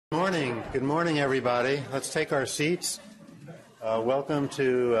Good morning, everybody. Let's take our seats. Welcome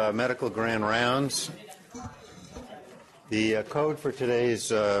to Medical Grand Rounds. The code for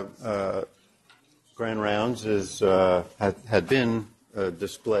today's Grand Rounds is had been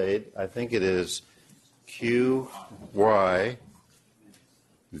displayed. I think it is QYV.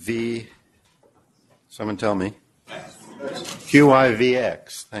 Someone tell me.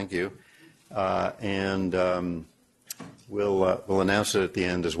 QYVX. Thank you. We'll announce it at the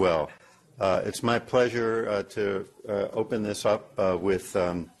end as well. It's my pleasure to open this up with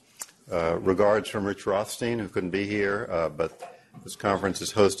regards from Rich Rothstein, who couldn't be here, but this conference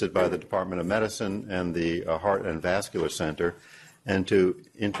is hosted by the Department of Medicine and the Heart and Vascular Center. And to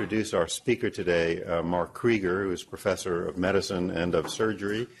introduce our speaker today, Mark Krieger, who is Professor of Medicine and of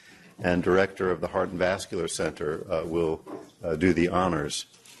Surgery and Director of the Heart and Vascular Center, will do the honors.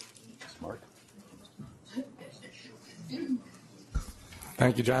 Mark.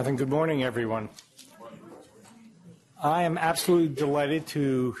 Thank you, Jonathan. Good morning, everyone. I am absolutely delighted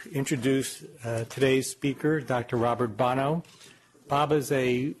to introduce today's speaker, Dr. Robert Bonow. Bob is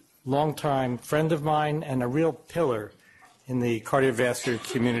a longtime friend of mine and a real pillar in the cardiovascular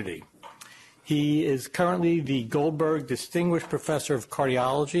community. He is currently the Goldberg Distinguished Professor of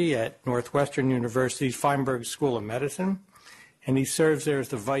Cardiology at Northwestern University's Feinberg School of Medicine, and he serves there as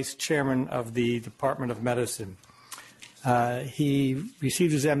the Vice Chairman of the Department of Medicine. He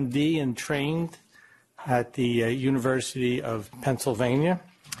received his MD and trained at the University of Pennsylvania.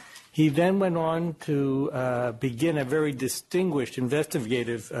 He then went on to begin a very distinguished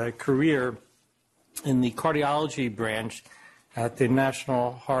investigative career in the cardiology branch at the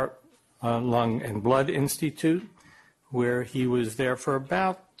National Heart, Lung, and Blood Institute, where he was there for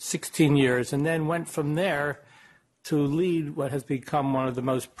about 16 years, and then went from there to lead what has become one of the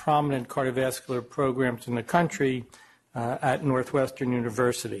most prominent cardiovascular programs in the country, at Northwestern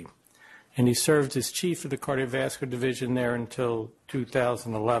University. And he served as chief of the cardiovascular division there until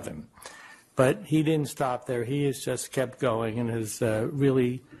 2011. But he didn't stop there. He has just kept going and has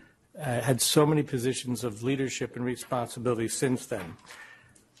really had so many positions of leadership and responsibility since then.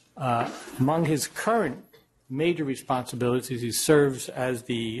 Among his current major responsibilities, he serves as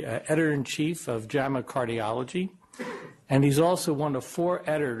the editor-in-chief of JAMA Cardiology, and he's also one of 4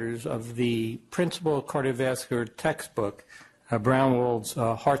 editors of the principal cardiovascular textbook, Brownwald's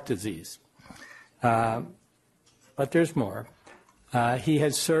Heart Disease. But there's more. He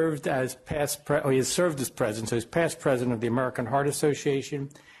has served as president, so he's past president of the American Heart Association.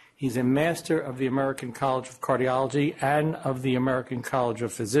 He's a master of the American College of Cardiology and of the American College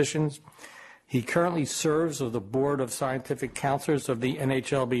of Physicians. He currently serves on the board of scientific counselors of the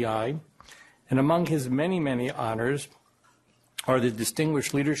NHLBI. And among his many, many honors are the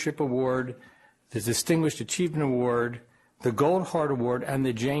Distinguished Leadership Award, the Distinguished Achievement Award, the Gold Heart Award, and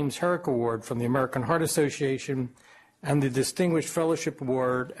the James Herrick Award from the American Heart Association, and the Distinguished Fellowship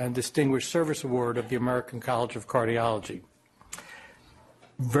Award and Distinguished Service Award of the American College of Cardiology.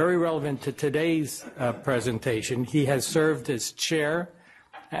 Very relevant to today's presentation, he has served as chair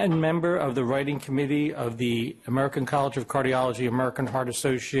and member of the writing committee of the American College of Cardiology, American Heart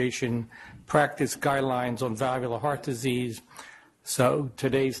Association Practice Guidelines on Valvular Heart Disease. So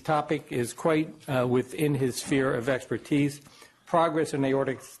today's topic is quite within his sphere of expertise: progress in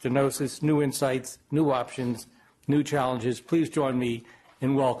aortic stenosis, new insights, new options, new challenges. Please join me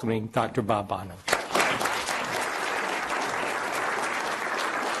in welcoming Dr. Bob Bonow.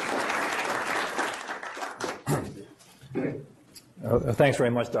 Thanks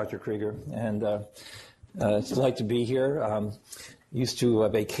very much, Dr. Krieger, and it's a delight to be here. Used to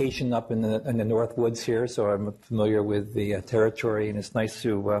vacation up in the North Woods here, so I'm familiar with the territory, and it's nice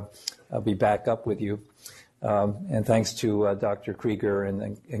to be back up with you. And thanks to Dr. Krieger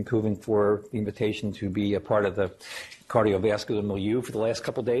and Kuvan for the invitation to be a part of the cardiovascular milieu for the last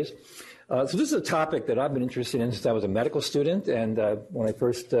couple of days. So this is a topic that I've been interested in since I was a medical student, and when I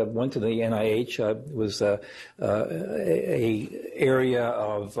first went to the NIH, it was a area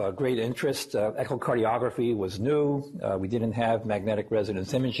of great interest. Echocardiography was new. We didn't have magnetic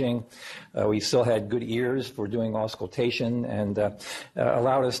resonance imaging. We still had good ears for doing auscultation, and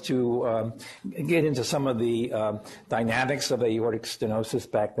allowed us to get into some of the dynamics of aortic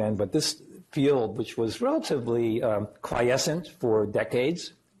stenosis back then. But this field, which was relatively quiescent for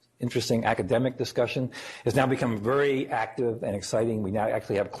decades, interesting academic discussion, has now become very active and exciting. We now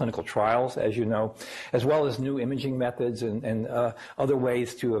actually have clinical trials, as you know, as well as new imaging methods and other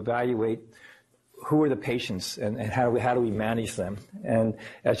ways to evaluate who are the patients and how do we manage them. And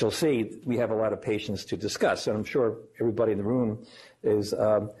as you'll see, we have a lot of patients to discuss. And I'm sure everybody in the room is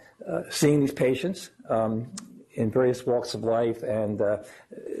seeing these patients. in various walks of life, and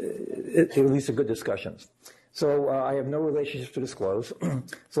it leads to good discussions. So I have no relationship to disclose.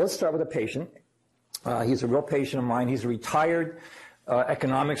 So let's start with a patient. He's a real patient of mine. He's a retired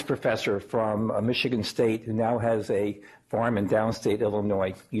economics professor from Michigan State who now has a farm in downstate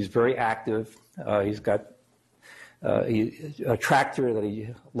Illinois. He's very active. He's got a tractor that he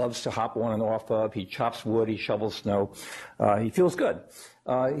loves to hop on and off of. He chops wood. He shovels snow. He feels good.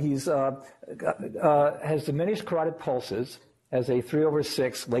 He's has diminished carotid pulses, has a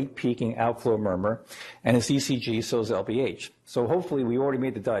 3/6 late peaking outflow murmur, and his ECG shows LVH. So hopefully we already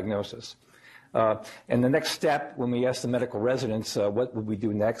made the diagnosis. And the next step, when we ask the medical residents what would we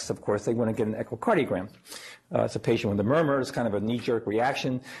do next, of course, they want to get an echocardiogram. It's a patient with a murmur. It's kind of a knee-jerk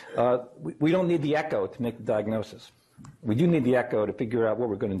reaction. We don't need the echo to make the diagnosis. We do need the echo to figure out what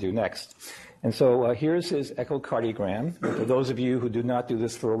we're going to do next. And so here's his echocardiogram. For those of you who do not do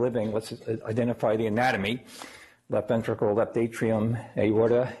this for a living, let's identify the anatomy. Left ventricle, left atrium,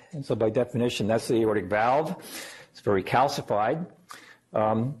 aorta. And so by definition, that's the aortic valve. It's very calcified.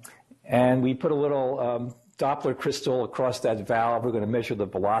 And we put a little Doppler crystal across that valve. We're going to measure the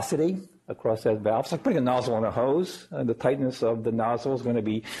velocity across that valve. It's like putting a nozzle on a hose. The tightness of the nozzle is going to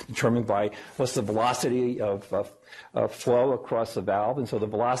be determined by what's the velocity of flow across the valve. And so the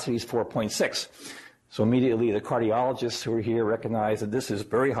velocity is 4.6. So immediately the cardiologists who are here recognize that this is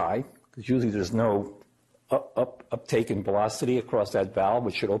very high, because usually there's no uptake in velocity across that valve,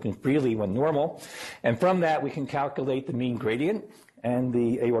 which should open freely when normal. And from that, we can calculate the mean gradient and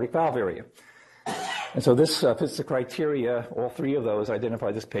the aortic valve area. And so this fits the criteria. All three of those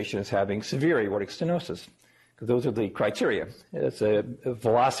identify this patient as having severe aortic stenosis, because those are the criteria. It's a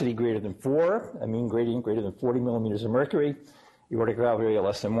velocity greater than 4, a mean gradient greater than 40 millimeters of mercury, aortic valve area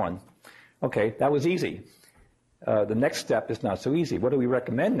less than 1. Okay, that was easy. The next step is not so easy. What do we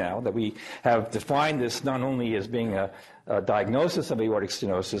recommend now that we have defined this not only as being a diagnosis of aortic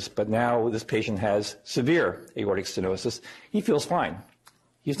stenosis, but now this patient has severe aortic stenosis? He feels fine.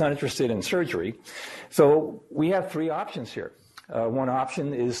 He's not interested in surgery. So we have three options here. One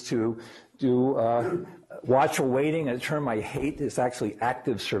option is to do watchful waiting. A term I hate is actually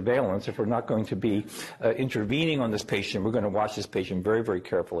active surveillance. If we're not going to be intervening on this patient, we're going to watch this patient very, very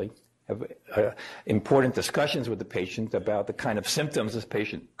carefully. Have important discussions with the patient about the kind of symptoms this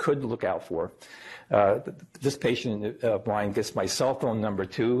patient could look out for. This patient of mine gets my cell phone number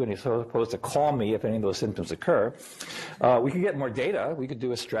too, and he's supposed to call me if any of those symptoms occur. We could get more data. We could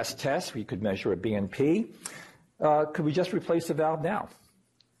do a stress test. We could measure a BNP. Could we just replace the valve now?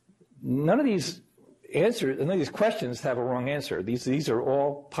 None of these questions have a wrong answer. These are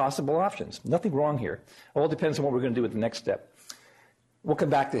all possible options. Nothing wrong here. It all depends on what we're going to do with the next step. We'll come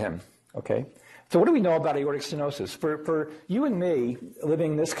back to him. Okay. So what do we know about aortic stenosis? For you and me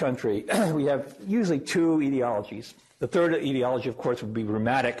living in this country, we have usually two etiologies. The third etiology, of course, would be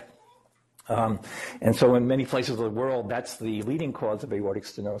rheumatic. And so in many places of the world, that's the leading cause of aortic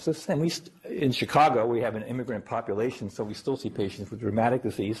stenosis. And in Chicago, we have an immigrant population, so we still see patients with rheumatic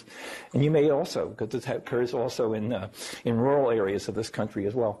disease. And you may also, because this occurs also in rural areas of this country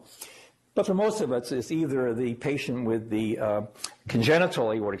as well. But for most of us, it's either the patient with the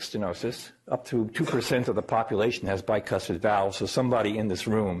congenital aortic stenosis. Up to 2% of the population has bicuspid valves, so somebody in this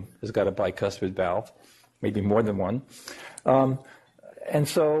room has got a bicuspid valve, maybe more than one. And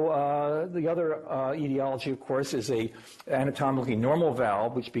so the other etiology, of course, is a anatomically normal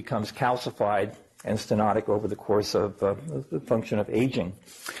valve, which becomes calcified and stenotic over the course of the function of aging.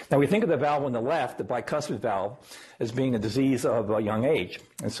 Now, we think of the valve on the left, the bicuspid valve, as being a disease of a young age.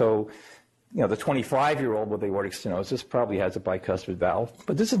 And so, the 25-year-old with aortic stenosis probably has a bicuspid valve.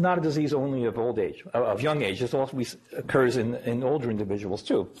 But this is not a disease only of old age, of young age. This also occurs in older individuals,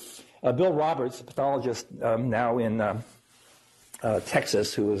 too. Bill Roberts, a pathologist now in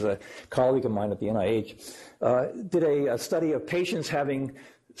Texas, who is a colleague of mine at the NIH, did a study of patients having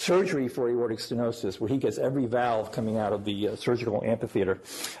surgery for aortic stenosis, where he gets every valve coming out of the surgical amphitheater.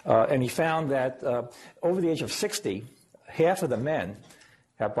 And he found that over the age of 60, half of the men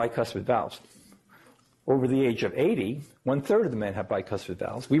have bicuspid valves. Over the age of 80, 1/3 of the men have bicuspid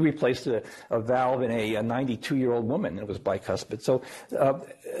valves. We replaced a valve in a 92-year-old woman that was bicuspid. So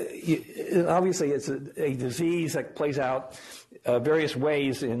obviously it's a disease that plays out various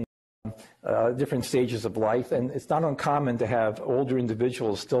ways in different stages of life, and it's not uncommon to have older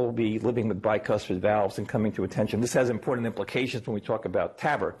individuals still be living with bicuspid valves and coming to attention. This has important implications when we talk about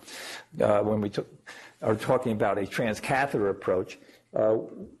TAVR, when we are talking about a transcatheter approach.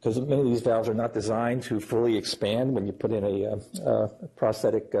 because many of these valves are not designed to fully expand when you put in a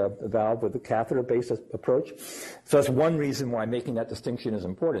prosthetic valve with a catheter-based approach. So that's one reason why making that distinction is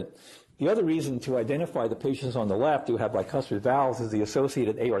important. The other reason to identify the patients on the left who have bicuspid valves is the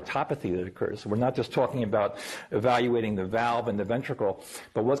associated aortopathy that occurs. So we're not just talking about evaluating the valve and the ventricle,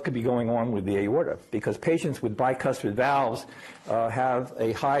 but what could be going on with the aorta, because patients with bicuspid valves have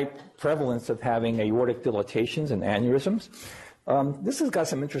a high prevalence of having aortic dilatations and aneurysms. This has got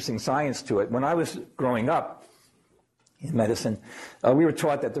some interesting science to it. When I was growing up in medicine, we were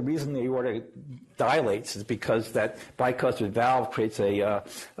taught that the reason the aorta dilates is because that bicuspid valve creates a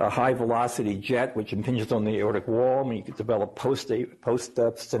high-velocity jet which impinges on the aortic wall, and you could develop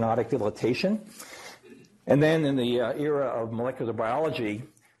post-stenotic dilatation. And then in the era of molecular biology,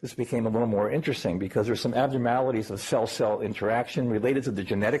 this became a little more interesting because there's some abnormalities of cell-cell interaction related to the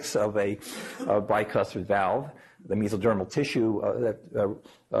genetics of a bicuspid valve. The mesodermal tissue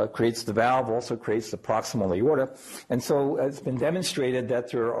that creates the valve also creates the proximal aorta. And so it's been demonstrated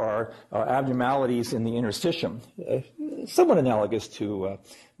that there are abnormalities in the interstitium, somewhat analogous to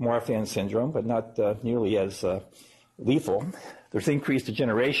Marfan syndrome, but not nearly as lethal. There's increased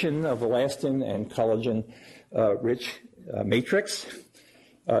degeneration of elastin and collagen-rich matrix,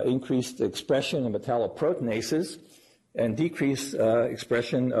 increased expression of metalloproteinases, and decreased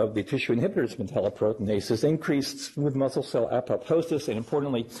expression of the tissue inhibitors metalloproteinases, increased smooth muscle cell apoptosis, and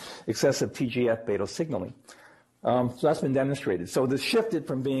importantly, excessive TGF-beta signaling. So that's been demonstrated. So this shifted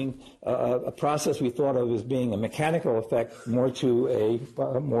from being a process we thought of as being a mechanical effect more to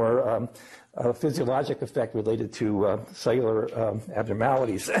a more physiologic effect related to cellular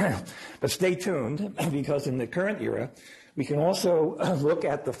abnormalities. But stay tuned, because in the current era, we can also look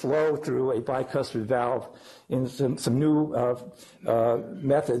at the flow through a bicuspid valve in some new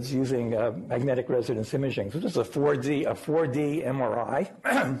methods using magnetic resonance imaging. So this is a 4D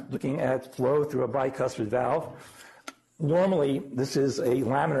MRI looking at flow through a bicuspid valve. Normally, this is a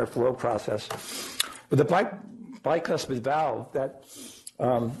laminar flow process. With a bicuspid valve, that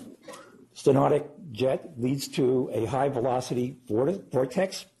stenotic jet leads to a high-velocity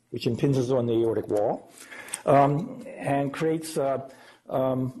vortex, which impinges on the aortic wall. And creates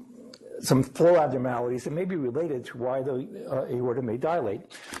some flow abnormalities that may be related to why the aorta may dilate.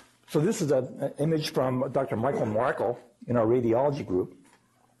 So this is an image from Dr. Michael Markle in our radiology group,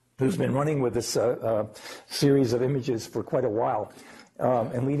 who's been running with this series of images for quite a while,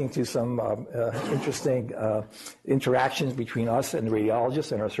 and leading to some interesting interactions between us and the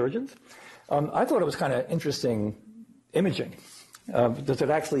radiologists and our surgeons. I thought it was kind of interesting imaging. Does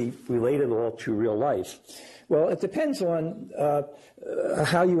it actually relate at all to real life? Well, it depends on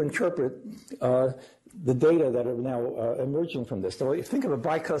how you interpret the data that are now emerging from this. So you think of a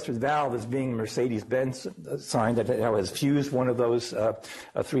bicuspid valve as being a Mercedes-Benz sign that now has fused one of those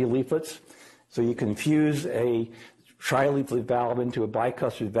three leaflets. So you can fuse a trileaflet valve into a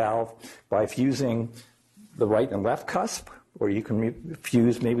bicuspid valve by fusing the right and left cusp, or you can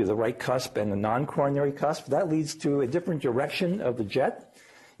fuse maybe the right cusp and the non-coronary cusp. That leads to a different direction of the jet,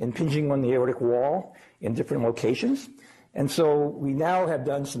 impinging on the aortic wall in different locations. And so we now have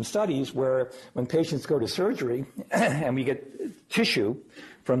done some studies where when patients go to surgery and we get tissue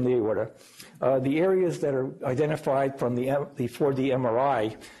from the aorta, the areas that are identified from the 4D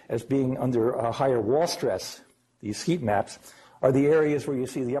MRI as being under higher wall stress, these heat maps, are the areas where you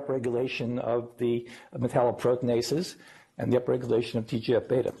see the upregulation of the metalloproteinases and the upregulation of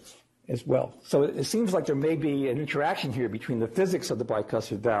TGF-beta as well. So it seems like there may be an interaction here between the physics of the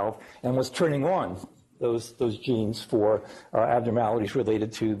bicuspid valve and what's turning on those genes for abnormalities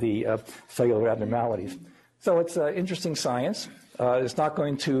related to the cellular abnormalities. So it's interesting science. It's not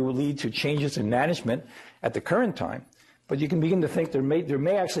going to lead to changes in management at the current time, but you can begin to think there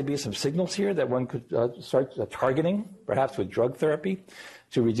may actually be some signals here that one could start targeting, perhaps with drug therapy,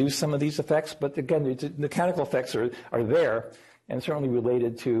 to reduce some of these effects. But again, the mechanical effects are there, and certainly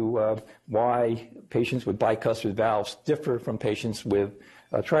related to why patients with bicuspid valves differ from patients with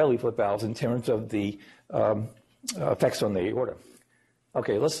trileaflet valves in terms of the effects on the aorta.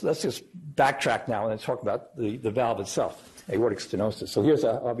 Okay, let's just backtrack now and talk about the valve itself, aortic stenosis. So here's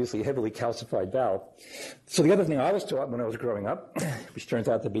obviously a heavily calcified valve. So the other thing I was taught when I was growing up, which turns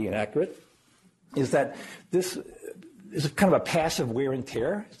out to be inaccurate, is that this is kind of a passive wear and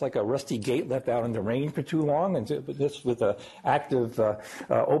tear. It's like a rusty gate left out in the rain for too long, and this with the active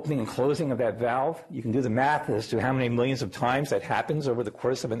opening and closing of that valve, you can do the math as to how many millions of times that happens over the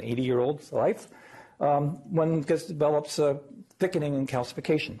course of an 80-year-old's life. One develops thickening and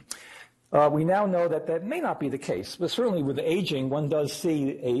calcification. We now know that that may not be the case, but certainly with aging, one does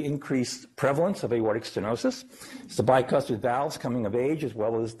see an increased prevalence of aortic stenosis. It's the bicuspid valves coming of age, as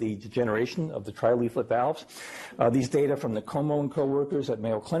well as the degeneration of the trileaflet valves. These data from the Como and co-workers at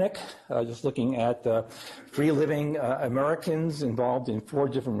Mayo Clinic, just looking at free living Americans involved in 4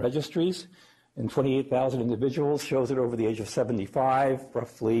 different registries and 28,000 individuals, shows that over the age of 75,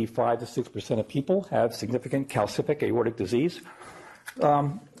 roughly 5 to 6% of people have significant calcific aortic disease.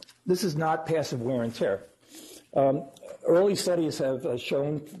 This is not passive wear and tear. Early studies have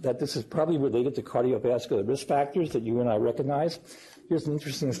shown that this is probably related to cardiovascular risk factors that you and I recognize. Here's an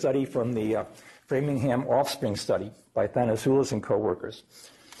interesting study from the Framingham Offspring study by Stenosis and co-workers.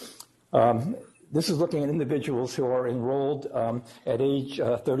 This is looking at individuals who are enrolled at age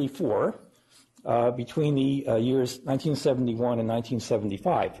 34 between the years 1971 and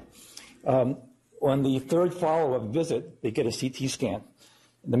 1975. On the 3rd follow-up visit, they get a CT scan.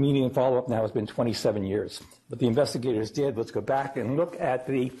 The median follow-up now has been 27 years. What the investigators did was go back and look at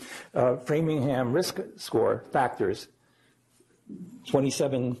the Framingham risk score factors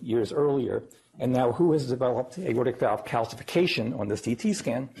 27 years earlier, and now who has developed aortic valve calcification on the CT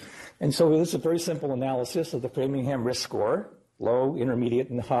scan. And so this is a very simple analysis of the Framingham risk score, low,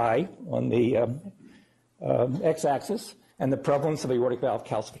 intermediate, and high on the x-axis, and the prevalence of aortic valve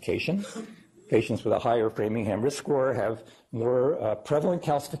calcification. Patients with a higher Framingham risk score have more prevalent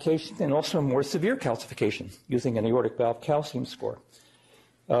calcification and also more severe calcification using an aortic valve calcium score.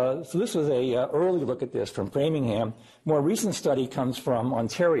 So this was a early look at this from Framingham. More recent study comes from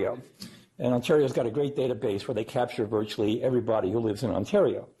Ontario. And Ontario's got a great database where they capture virtually everybody who lives in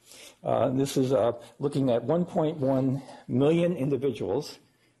Ontario. This is looking at 1.1 million individuals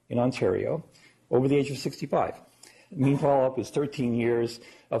in Ontario over the age of 65. Mean follow-up is 13 years,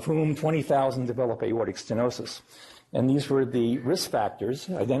 of whom 20,000 develop aortic stenosis. And these were the risk factors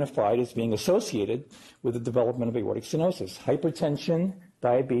identified as being associated with the development of aortic stenosis: hypertension,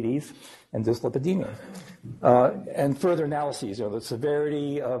 diabetes, and dyslipidemia. And further analyses, the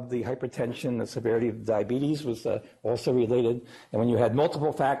severity of the hypertension, the severity of the diabetes was also related. And when you had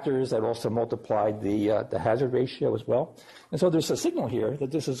multiple factors, that also multiplied the hazard ratio as well. And so there's a signal here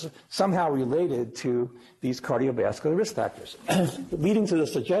that this is somehow related to these cardiovascular risk factors, leading to the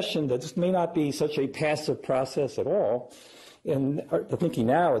suggestion that this may not be such a passive process at all. And the thinking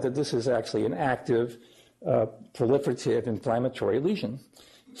now is that this is actually an active, proliferative inflammatory lesion.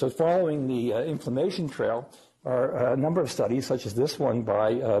 So following the inflammation trail are a number of studies, such as this one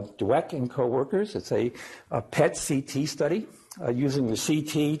by Dweck and co-workers. It's a PET CT study using the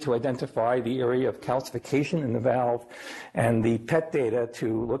CT to identify the area of calcification in the valve, and the PET data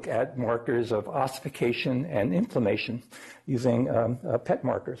to look at markers of ossification and inflammation using PET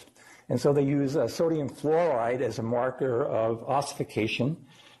markers. And so they use sodium fluoride as a marker of ossification,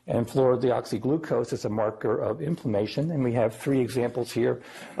 and fluorodeoxyglucose is a marker of inflammation. And we have 3 examples here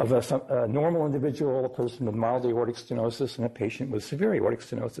of a normal individual, a person with mild aortic stenosis, and a patient with severe aortic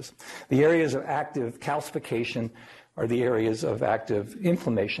stenosis. The areas of active calcification are the areas of active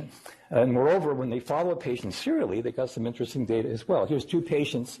inflammation. And moreover, when they follow patients serially, they got some interesting data as well. Here's 2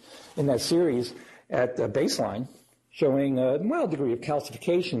 patients in that series at baseline showing a mild degree of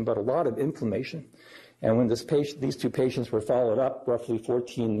calcification, but a lot of inflammation. And when these 2 patients were followed up roughly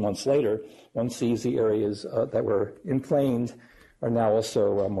 14 months later, one sees the areas that were inflamed are now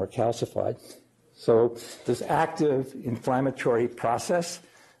also more calcified. So this active inflammatory process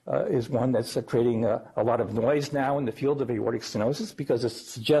is one that's creating a lot of noise now in the field of aortic stenosis, because it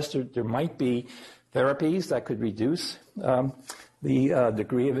suggests that there might be therapies that could reduce the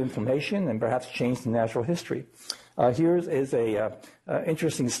degree of inflammation and perhaps change the natural history. Here is a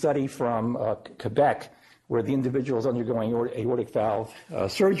interesting study from Quebec, where the individuals undergoing aortic valve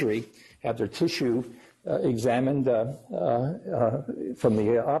surgery have their tissue examined from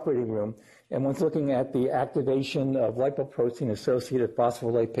the operating room, and one's looking at the activation of lipoprotein-associated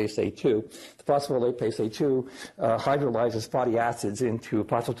phospholipase A2. The phospholipase A2 hydrolyzes fatty acids into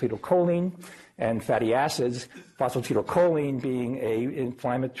phosphatidylcholine and fatty acids, phosphatidylcholine being an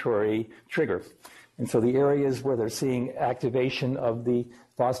inflammatory trigger. And so the areas where they're seeing activation of the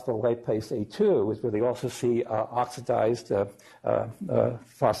phospholipase A2 is where they also see oxidized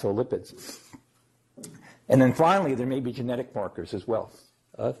phospholipids. And then finally, there may be genetic markers as well.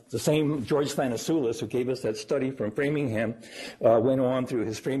 The same George Stenosis, who gave us that study from Framingham, went on through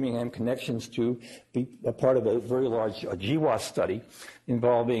his Framingham connections to be a part of a very large GWAS study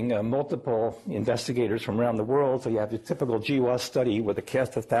involving multiple investigators from around the world. So you have the typical GWAS study with a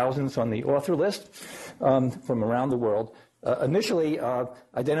cast of thousands on the author list from around the world, initially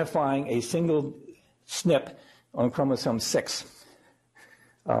identifying a single SNP on chromosome 6.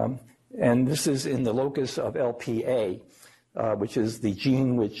 And this is in the locus of LPA, which is the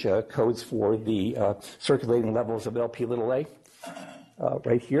gene which codes for the circulating levels of Lp(a),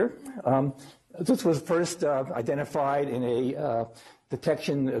 right here. This was first identified in a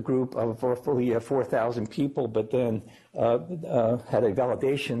detection group of roughly 4,000 people, but then had a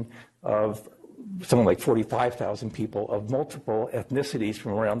validation of something like 45,000 people of multiple ethnicities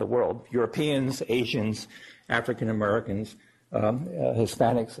from around the world: Europeans, Asians, African Americans,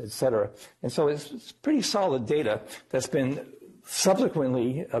 Hispanics, etc. And so it's pretty solid data that's been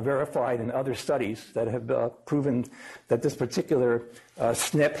subsequently verified in other studies that have proven that this particular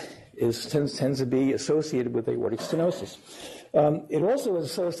SNP tends to be associated with aortic stenosis. It also is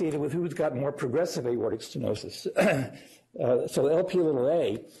associated with who's got more progressive aortic stenosis. So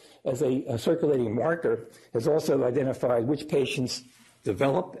Lp(a), as a circulating marker, has also identified which patients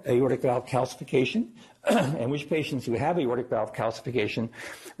develop aortic valve calcification and which patients who have aortic valve calcification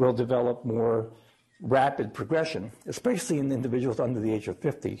will develop more rapid progression, especially in individuals under the age of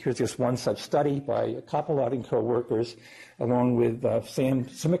 50. Here's just one such study by Kopelot and co-workers, along with Sam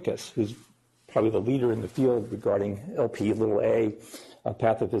Simicus, who's probably the leader in the field regarding Lp(a)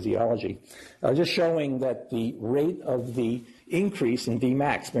 pathophysiology, just showing that the rate of the increase in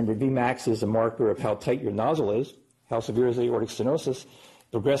Vmax, remember Vmax is a marker of how tight your nozzle is, how severe is aortic stenosis,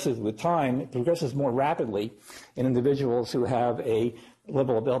 progresses with time. It progresses more rapidly in individuals who have a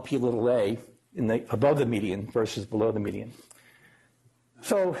level of Lp(a) above the median versus below the median.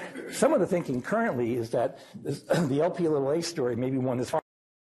 So some of the thinking currently is that the Lp(a) story may be one that's hard.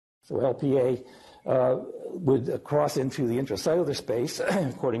 So Lpa would cross into the intracellular space,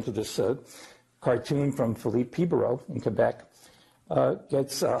 according to this cartoon from Philippe Pibereau in Quebec,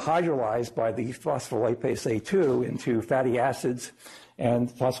 gets hydrolyzed by the phospholipase A2 into fatty acids and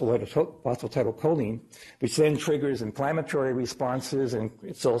phosphatidylcholine, which then triggers inflammatory responses and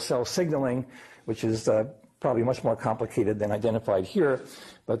cell signaling, which is probably much more complicated than identified here,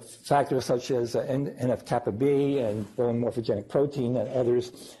 but factors such as NF-kappa B and bone morphogenic protein and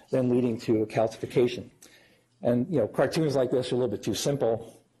others then leading to calcification. And cartoons like this are a little bit too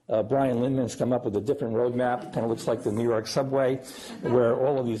simple. Brian Lindman's come up with a different roadmap. Kind of looks like the New York subway, where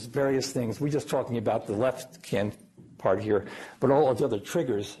all of these various things, we're just talking about the left-hand part here, but all of the other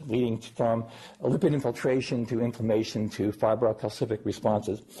triggers leading from lipid infiltration to inflammation to fibrocalcific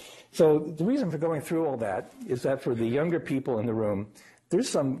responses. So the reason for going through all that is that for the younger people in the room,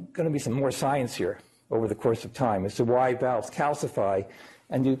 there's going to be some more science here over the course of time as to why valves calcify,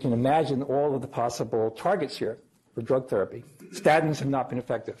 and you can imagine all of the possible targets here for drug therapy. Statins have not been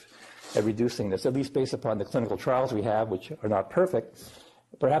effective at reducing this, at least based upon the clinical trials we have, which are not perfect.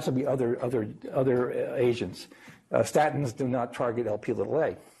 Perhaps there'll be other agents. Statins do not target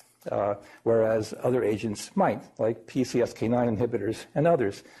Lp(a), whereas other agents might, like PCSK9 inhibitors and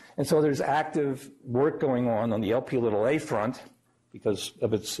others. And so there's active work going on the Lp(a) front because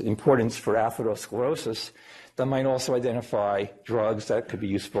of its importance for atherosclerosis that might also identify drugs that could be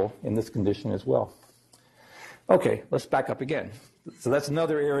useful in this condition as well. Okay, let's back up again. So that's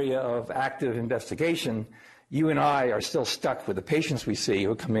another area of active investigation. You and I are still stuck with the patients we see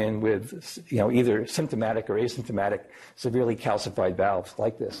who come in with, either symptomatic or asymptomatic severely calcified valves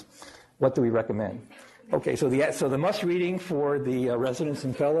like this. What do we recommend? Okay, so the must reading for the residents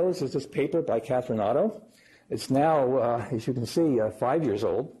and fellows is this paper by Catherine Otto. It's now, as you can see, 5 years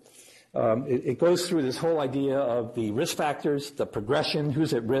old. It goes through this whole idea of the risk factors, the progression,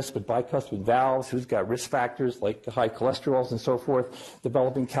 who's at risk with bicuspid valves, who's got risk factors like high cholesterols and so forth,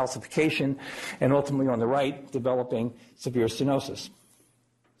 developing calcification, and ultimately on the right, developing severe stenosis.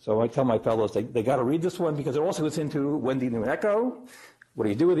 So I tell my fellows they got to read this one because it also gets into when do you do an echo, what do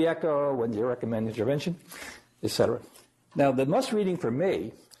you do with the echo, when do you recommend intervention, etc. Now, the must reading for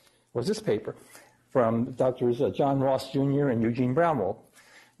me was this paper from Drs. John Ross Jr. and Eugene Brownwald,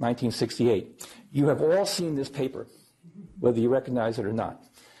 1968. You have all seen this paper, whether you recognize it or not,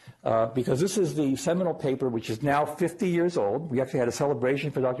 because this is the seminal paper, which is now 50 years old. We actually had a celebration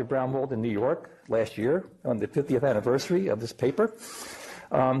for Dr. Brownwald in New York last year on the 50th anniversary of this paper.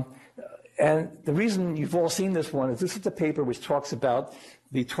 And the reason you've all seen this one is this is the paper which talks about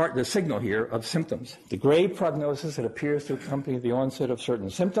the signal here of symptoms, the grave prognosis that appears to accompany the onset of certain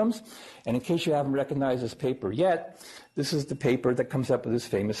symptoms. And in case you haven't recognized this paper yet, this is the paper that comes up with this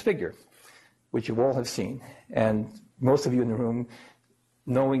famous figure, which you all have seen. And most of you in the room,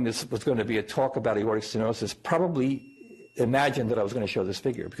 knowing this was going to be a talk about aortic stenosis, probably imagined that I was going to show this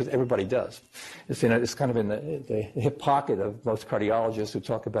figure, because everybody does. It's kind of in the hip pocket of most cardiologists who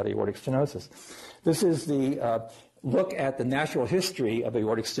talk about aortic stenosis. This is the look at the natural history of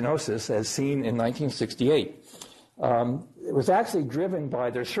aortic stenosis as seen in 1968. it was actually driven by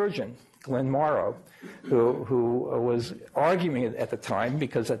their surgeon, Glenn Morrow, who was arguing at the time,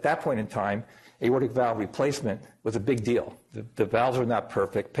 because at that point in time, aortic valve replacement was a big deal. The valves were not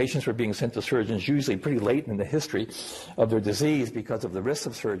perfect. Patients were being sent to surgeons usually pretty late in the history of their disease because of the risks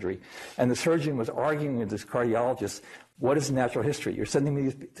of surgery. And the surgeon was arguing with this cardiologist, what is natural history? You're sending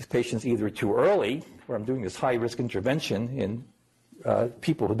me these patients either too early, where I'm doing this high-risk intervention in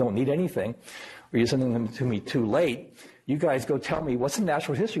people who don't need anything, or you're sending them to me too late. You guys go tell me what's the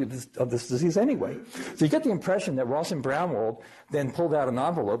natural history of this disease anyway. So you get the impression that Ross and Brownwald then pulled out an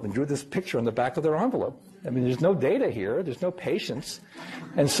envelope and drew this picture on the back of their envelope. I mean, there's no data here. There's no patients.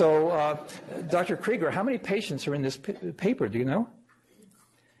 And so, Dr. Krieger, how many patients are in this paper? Do you know?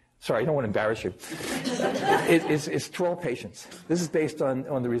 Sorry, I don't want to embarrass you. It's 12 patients. This is based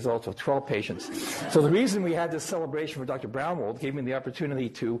on the results of 12 patients. So the reason we had this celebration for Dr. Brownwald gave me the opportunity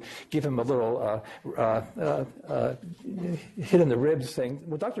to give him a little hit in the ribs saying,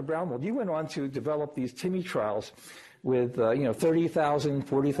 well, Dr. Brownwald, you went on to develop these TIMI trials with 30,000,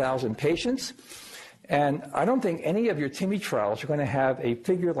 40,000 patients. And I don't think any of your TIMI trials are going to have a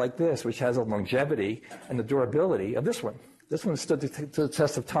figure like this, which has a longevity and the durability of this one. This one stood the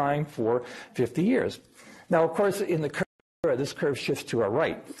test of time for 50 years. Now, of course, in the curve, this curve shifts to our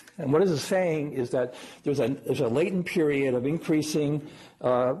right. And what this is saying is that there's a latent period of increasing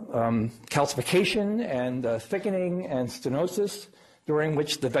calcification and thickening and stenosis during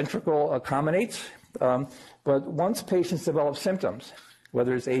which the ventricle accommodates. But once patients develop symptoms,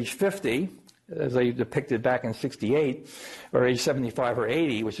 whether it's age 50, as they depicted back in 68, or age 75 or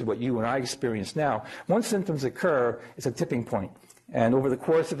 80, which is what you and I experience now, once symptoms occur, it's a tipping point. And over the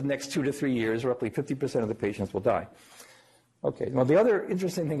course of the next 2 to 3 years, roughly 50% of the patients will die. Okay, well, the other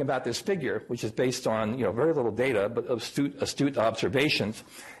interesting thing about this figure, which is based on very little data, but astute observations,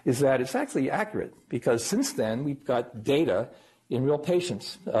 is that it's actually accurate, because since then, we've got data in real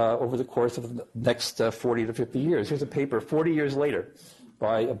patients over the course of the next 40 to 50 years. Here's a paper 40 years later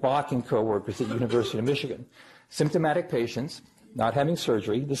by Bach and co-workers at the University of Michigan. Symptomatic patients, not having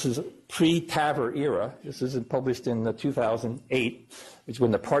surgery. This is pre-TAVR era. This is published in 2008, which is when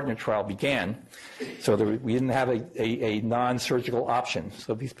the partner trial began. So we didn't have a non-surgical option.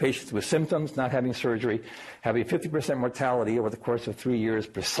 So these patients with symptoms, not having surgery, have a 50% mortality over the course of 3 years,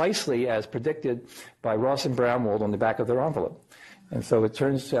 precisely as predicted by Ross and Brownwald on the back of their envelope. And so it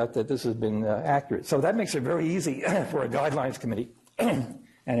turns out that this has been accurate. So that makes it very easy for a guidelines committee.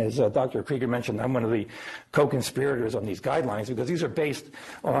 And as Dr. Krieger mentioned, I'm one of the co-conspirators on these guidelines because these are based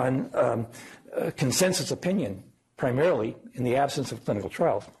on consensus opinion, primarily in the absence of clinical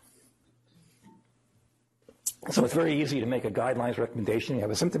trials. So it's very easy to make a guidelines recommendation. You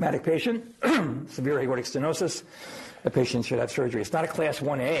have a symptomatic patient, severe aortic stenosis, the patient should have surgery. It's not a class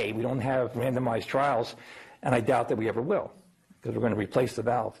 1A. We don't have randomized trials, and I doubt that we ever will, because we're going to replace the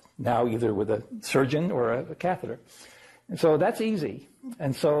valve now either with a surgeon or a catheter. And so that's easy.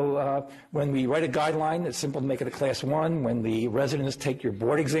 And so when we write a guideline, it's simple to make it a class 1. When the residents take your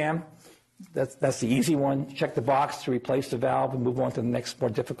board exam, that's the easy one. Check the box to replace the valve and move on to the next more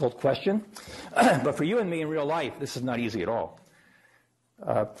difficult question. But for you and me in real life, this is not easy at all.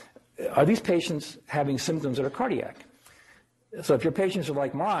 Are these patients having symptoms that are cardiac? So if your patients are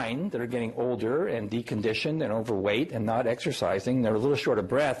like mine, that are getting older and deconditioned and overweight and not exercising, they're a little short of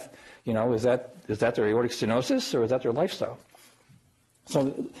breath, is that their aortic stenosis or is that their lifestyle?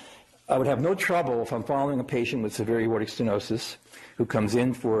 So I would have no trouble if I'm following a patient with severe aortic stenosis who comes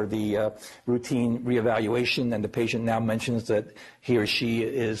in for the routine reevaluation and the patient now mentions that he or she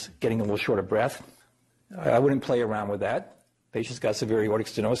is getting a little short of breath. I wouldn't play around with that. Patient's got severe aortic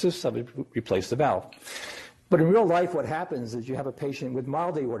stenosis, I would replace the valve. But in real life, what happens is you have a patient with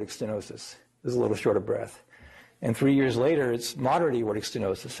mild aortic stenosis, is a little short of breath. And 3 years later, it's moderate aortic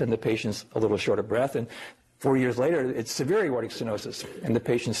stenosis, and the patient's a little short of breath. And 4 years later, it's severe aortic stenosis, and the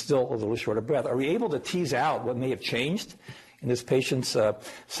patient's still a little short of breath. Are we able to tease out what may have changed in this patient's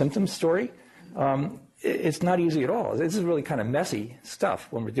symptom story? It's not easy at all. This is really kind of messy stuff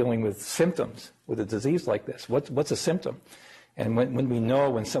when we're dealing with symptoms with a disease like this. What's a symptom? And when we know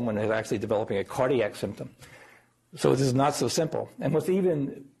when someone is actually developing a cardiac symptom. So this is not so simple. And what's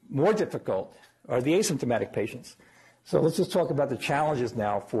even more difficult are the asymptomatic patients. So let's just talk about the challenges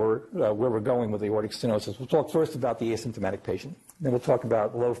now for where we're going with aortic stenosis. We'll talk first about the asymptomatic patient. Then we'll talk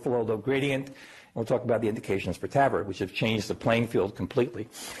about low flow, low gradient. And we'll talk about the indications for TAVR, which have changed the playing field completely.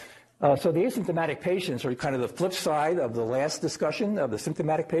 So the asymptomatic patients are kind of the flip side of the last discussion of the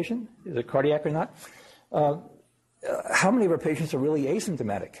symptomatic patient. Is it cardiac or not? how many of our patients are really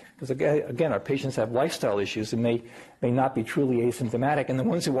asymptomatic? Because again, our patients have lifestyle issues and may not be truly asymptomatic. And the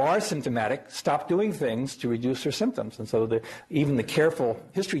ones who are symptomatic stop doing things to reduce their symptoms. And so even the careful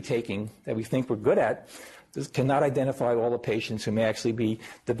history taking that we think we're good at cannot identify all the patients who may actually be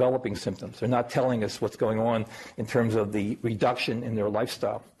developing symptoms. They're not telling us what's going on in terms of the reduction in their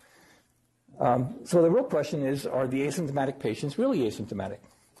lifestyle. So the real question is, are the asymptomatic patients really asymptomatic?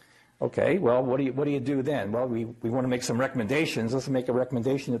 Okay, well, what do you do then? Well, we want to make some recommendations. Let's make a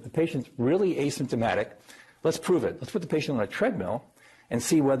recommendation that the patient's really asymptomatic. Let's prove it. Let's put the patient on a treadmill and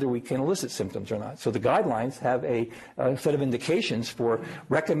see whether we can elicit symptoms or not. So the guidelines have a set of indications for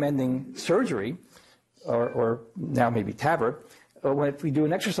recommending surgery, or now maybe TAVR, if we do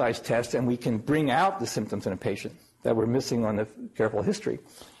an exercise test and we can bring out the symptoms in a patient that we're missing on the careful history.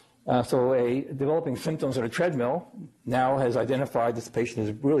 So developing symptoms on a treadmill now has identified this patient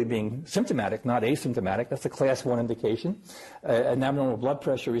as really being symptomatic, not asymptomatic. That's a class 1 indication. An abnormal blood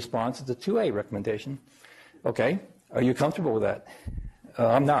pressure response is a 2A recommendation. Okay, are you comfortable with that?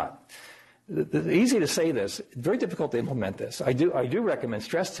 I'm not. It's easy to say this. It's very difficult to implement this. I do recommend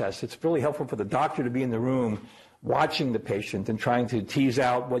stress tests. It's really helpful for the doctor to be in the room watching the patient and trying to tease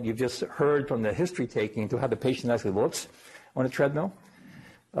out what you've just heard from the history taking to how the patient actually looks on a treadmill.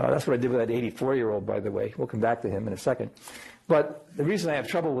 That's what I did with that 84-year-old, by the way. We'll come back to him in a second. But the reason I have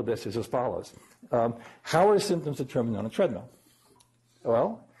trouble with this is as follows. How are symptoms determined on a treadmill?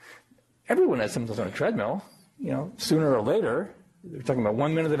 Well, everyone has symptoms on a treadmill. Sooner or later, we're talking about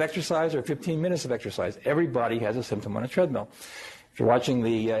 1 minute of exercise or 15 minutes of exercise. Everybody has a symptom on a treadmill. If you're watching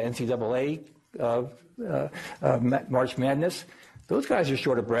the NCAA March Madness, those guys are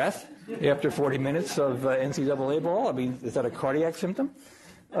short of breath after 40 minutes of NCAA ball. I mean, is that a cardiac symptom?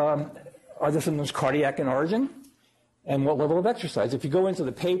 Are the symptoms cardiac in origin? And what level of exercise? If you go into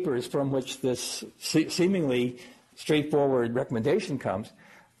the papers from which this seemingly straightforward recommendation comes,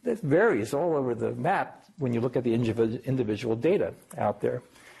 that varies all over the map when you look at the individual data out there.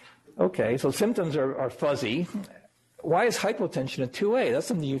 Okay, so symptoms are fuzzy. Why is hypotension a 2A? That's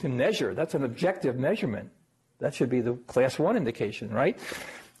something you can measure. That's an objective measurement. That should be the class 1 indication, right?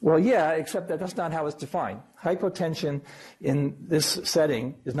 Well, yeah, except that's not how it's defined. Hypotension in this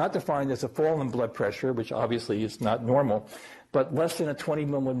setting is not defined as a fall in blood pressure, which obviously is not normal, but less than a 20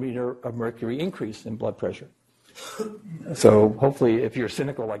 millimeter of mercury increase in blood pressure. So hopefully, if you're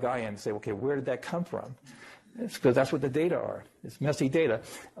cynical like I am, say, okay, where did that come from? It's because that's what the data are. It's messy data.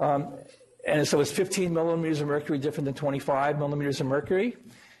 And so is 15 millimeters of mercury different than 25 millimeters of mercury?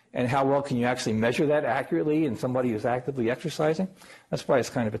 And how well can you actually measure that accurately in somebody who's actively exercising? That's why it's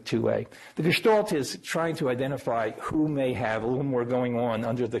kind of a 2A. The Gestalt is trying to identify who may have a little more going on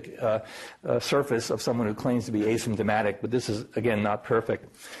under the surface of someone who claims to be asymptomatic, but this is, again, not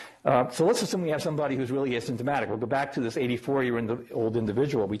perfect. So let's assume we have somebody who's really asymptomatic. We'll go back to this 84-year-old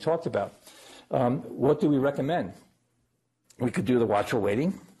individual we talked about. What do we recommend? We could do the watchful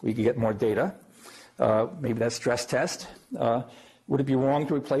waiting. We could get more data. Maybe that stress test. Would it be wrong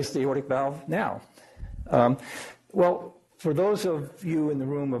to replace the aortic valve now? Well, for those of you in the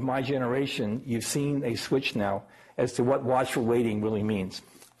room of my generation, you've seen a switch now as to what watchful waiting really means.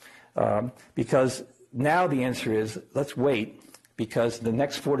 Because now the answer is, let's wait, because the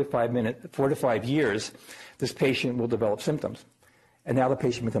next 4 to 5 years, this patient will develop symptoms. And now the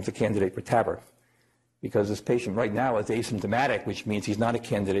patient becomes a candidate for TAVR. Because this patient right now is asymptomatic, which means he's not a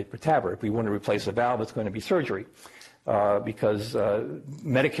candidate for TAVR. If we want to replace a valve, it's going to be surgery. Because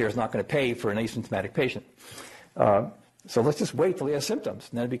Medicare is not going to pay for an asymptomatic patient. So let's just wait till he has symptoms,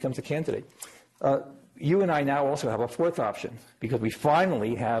 and then it becomes a candidate. You and I now also have a fourth option, because we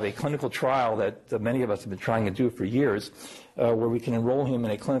finally have a clinical trial that many of us have been trying to do for years, where we can enroll him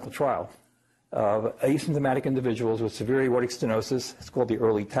in a clinical trial of asymptomatic individuals with severe aortic stenosis. It's called the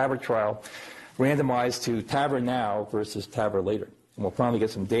early TAVR trial, randomized to TAVR now versus TAVR later. And we'll finally get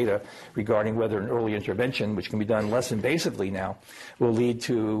some data regarding whether an early intervention, which can be done less invasively now, will lead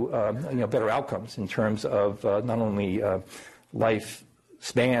to better outcomes in terms of not only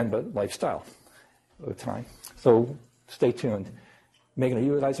lifespan but lifestyle over time. So stay tuned. Megan, are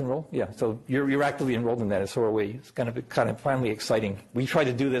you guys enrolled? Yeah. So you're actively enrolled in that, and so are we. It's kind of finally exciting. We tried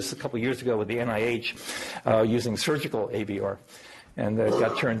to do this a couple of years ago with the NIH using surgical AVR, and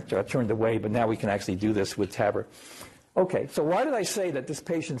got turned away. But now we can actually do this with TAVR. Okay, so why did I say that this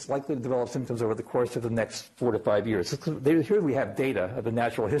patient's likely to develop symptoms over the course of the next 4 to 5 years? Here we have data of the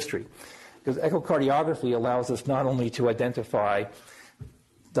natural history, because echocardiography allows us not only to identify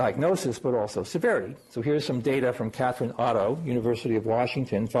diagnosis, but also severity. So here's some data from Catherine Otto, University of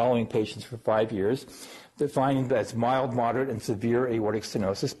Washington, following patients for 5 years, defining that it's mild, moderate, and severe aortic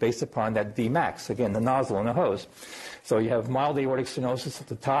stenosis based upon that Vmax, again, the nozzle and the hose. So you have mild aortic stenosis at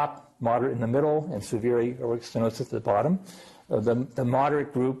the top, moderate in the middle, and severe aortic stenosis at the bottom. The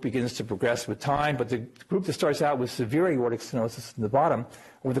moderate group begins to progress with time, but the group that starts out with severe aortic stenosis in the bottom,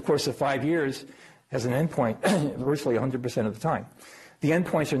 over the course of 5 years, has an endpoint virtually 100% of the time. The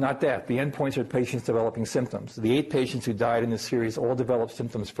endpoints are not death. The endpoints are patients developing symptoms. The 8 patients who died in this series all developed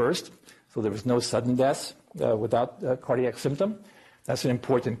symptoms first, so there was no sudden deaths without cardiac symptom. That's an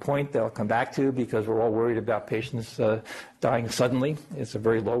important point that I'll come back to because we're all worried about patients dying suddenly. It's a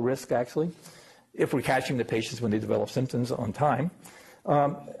very low risk, actually, if we're catching the patients when they develop symptoms on time.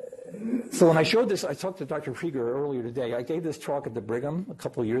 So when I showed this, I talked to Dr. Krieger earlier today. I gave this talk at the Brigham a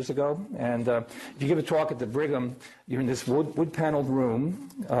couple of years ago. And if you give a talk at the Brigham, you're in this wood-paneled room.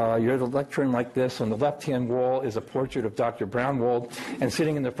 You're at a lectern like this. On the left-hand wall is a portrait of Dr. Brownwald. And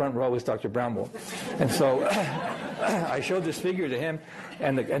sitting in the front row is Dr. Brownwald. And so I showed this figure to him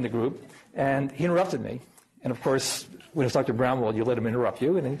and the group. And he interrupted me. And, of course, when it's Dr. Brownwald, you let him interrupt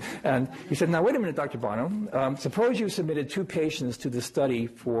you. And he said, now, wait a minute, Dr. Bonow. Suppose you submitted 2 patients to the study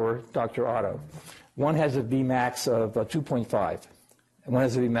for Dr. Otto. One has a Vmax of 2.5, and one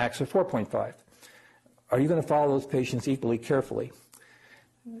has a Vmax of 4.5. Are you going to follow those patients equally carefully?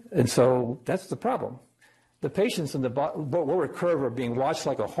 And so that's the problem. The patients in the lower curve are being watched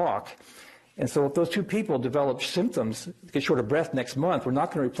like a hawk. And so if those 2 people develop symptoms, get short of breath next month, we're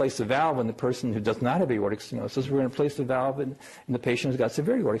not going to replace the valve in the person who does not have aortic stenosis. We're going to replace the valve in the patient who's got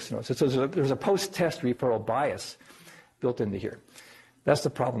severe aortic stenosis. So there's a post-test referral bias built into here. That's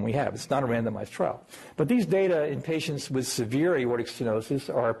the problem we have. It's not a randomized trial. But these data in patients with severe aortic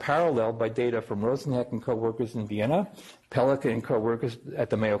stenosis are paralleled by data from Rosenheck and co-workers in Vienna, Pellica and co-workers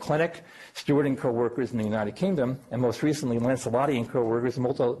at the Mayo Clinic, Stewart and co-workers in the United Kingdom, and most recently Lancelotti and co-workers, a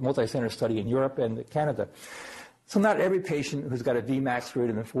multi-center study in Europe and Canada. So not every patient who's got a Vmax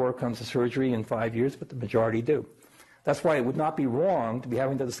greater than 4 comes to surgery in 5 years, but the majority do. That's why it would not be wrong to be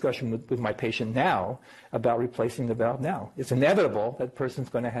having the discussion with my patient now about replacing the valve now. It's inevitable that person's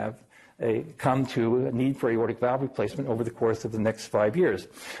going to have come to a need for aortic valve replacement over the course of the next 5 years.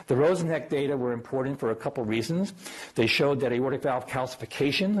 The Rosenheck data were important for a couple reasons. They showed that aortic valve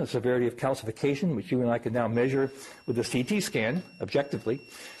calcification, the severity of calcification, which you and I can now measure with a CT scan objectively,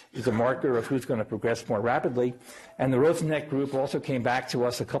 is a marker of who's going to progress more rapidly. And the Rosenheck group also came back to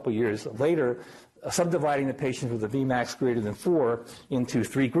us a couple years later, subdividing the patients with a Vmax greater than 4 into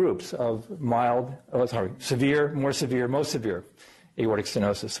 3 groups of severe, more severe, most severe aortic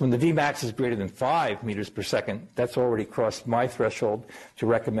stenosis. When the Vmax is greater than 5 meters per second, that's already crossed my threshold to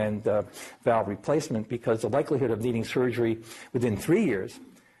recommend valve replacement because the likelihood of needing surgery within 3 years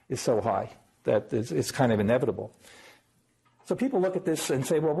is so high that it's kind of inevitable. So people look at this and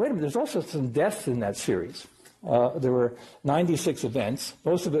say, well, wait a minute, there's also some deaths in that series. There were 96 events.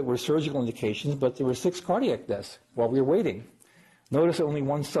 Most of it were surgical indications, but there were 6 cardiac deaths while we were waiting. Notice only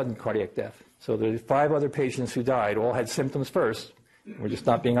 1 sudden cardiac death. So there were 5 other patients who died, all had symptoms first. We're just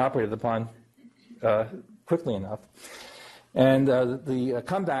not being operated upon quickly enough. And the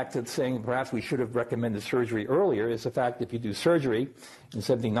comeback to saying perhaps we should have recommended surgery earlier is the fact that if you do surgery, in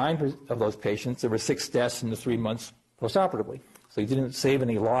 79% of those patients, there were 6 deaths in the 3 months postoperatively. So you didn't save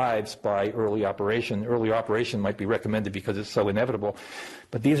any lives by early operation. Early operation might be recommended because it's so inevitable.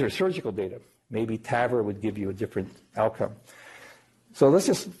 But these are surgical data. Maybe TAVR would give you a different outcome. So let's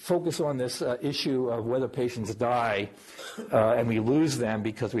just focus on this issue of whether patients die and we lose them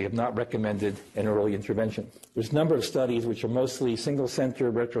because we have not recommended an early intervention. There's a number of studies which are mostly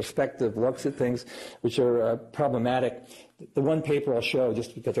single-center, retrospective looks at things which are problematic. The one paper I'll show,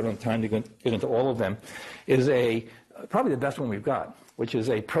 just because I don't have time to get into all of them, is probably the best one we've got, which is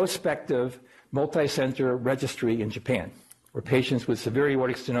a prospective multi-center registry in Japan, where patients with severe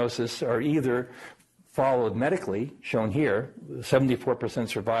aortic stenosis are either followed medically, shown here, 74%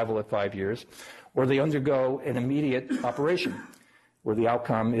 survival at 5 years, or they undergo an immediate operation, where the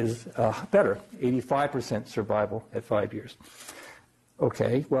outcome is better, 85% survival at 5 years.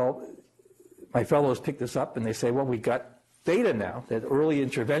 Okay, well, my fellows pick this up and they say, well, we've got data now that early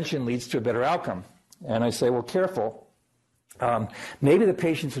intervention leads to a better outcome. And I say, well, careful. Maybe the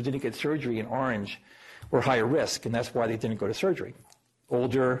patients who didn't get surgery in orange were higher risk, and that's why they didn't go to surgery.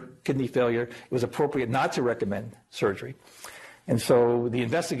 Older, kidney failure, it was appropriate not to recommend surgery. And so the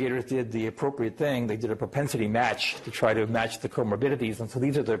investigators did the appropriate thing. They did a propensity match to try to match the comorbidities. And so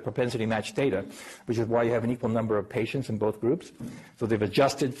these are the propensity match data, which is why you have an equal number of patients in both groups. So they've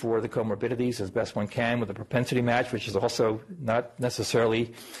adjusted for the comorbidities as best one can with a propensity match, which is also not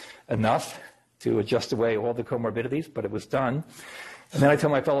necessarily enough to adjust away all the comorbidities, but it was done. And then I tell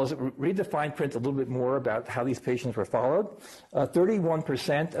my fellows, read the fine print a little bit more about how these patients were followed.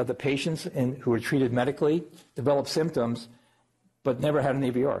 31% of the patients who were treated medically developed symptoms but never had an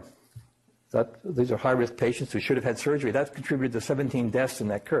AVR. These are high-risk patients who should have had surgery. That contributed to 17 deaths in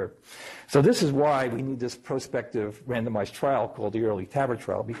that curve. So this is why we need this prospective randomized trial called the early TAVR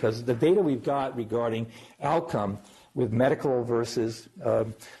trial, because the data we've got regarding outcome with medical versus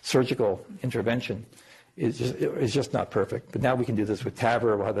surgical intervention is just not perfect. But now we can do this with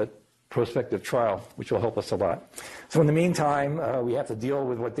TAVR. We'll have a prospective trial, which will help us a lot. So in the meantime, we have to deal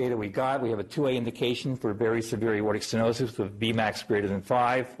with what data we got. We have a 2A indication for very severe aortic stenosis with Bmax greater than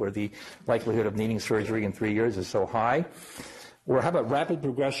 5, where the likelihood of needing surgery in 3 years is so high. Or how about rapid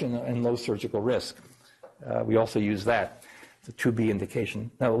progression and low surgical risk? We also use that. It's a 2B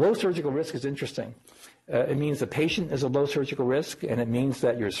indication. Now, low surgical risk is interesting. It means the patient is a low surgical risk, and it means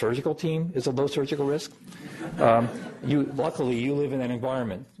that your surgical team is a low surgical risk. Luckily, you live in that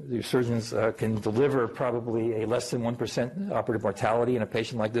environment. Your surgeons can deliver probably a less than 1% operative mortality in a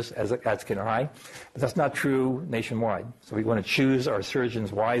patient like this, as can I. But that's not true nationwide. So we want to choose our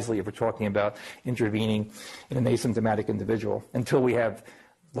surgeons wisely if we're talking about intervening in an asymptomatic individual until we have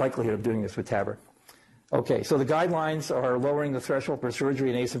likelihood of doing this with TAVR. Okay, so the guidelines are lowering the threshold for surgery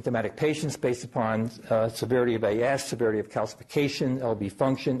in asymptomatic patients based upon severity of AS, severity of calcification, LV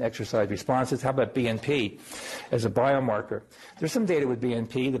function, exercise responses. How about BNP as a biomarker? There's some data with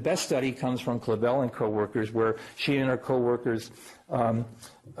BNP. The best study comes from Clavel and co-workers, where she and her co-workers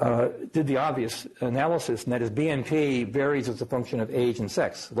did the obvious analysis, and that is BNP varies as a function of age and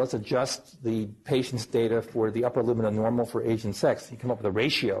sex. So let's adjust the patient's data for the upper limit of normal for age and sex. You come up with a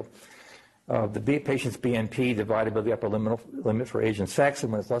ratio of the patient's BNP divided by the upper limit for age and sex,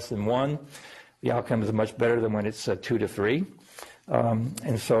 and when it's less than 1, the outcome is much better than when it's 2 to 3.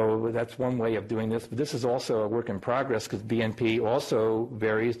 And so that's one way of doing this. But this is also a work in progress because BNP also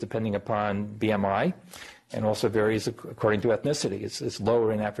varies depending upon BMI and also varies according to ethnicity. It's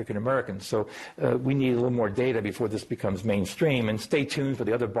lower in African Americans. So we need a little more data before this becomes mainstream. And stay tuned for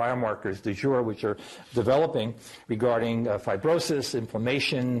the other biomarkers du jour, which are developing regarding fibrosis,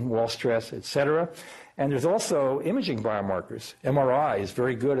 inflammation, wall stress, et cetera. And there's also imaging biomarkers. MRI is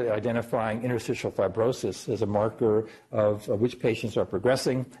very good at identifying interstitial fibrosis as a marker of which patients are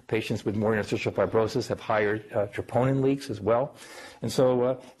progressing. Patients with more interstitial fibrosis have higher troponin leaks as well. And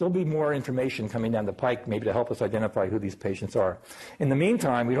so there'll be more information coming down the pike maybe to help us identify who these patients are. In the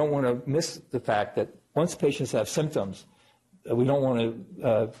meantime, we don't want to miss the fact that once patients have symptoms, we don't want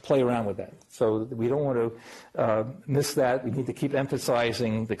to play around with that. So we don't want to miss that. We need to keep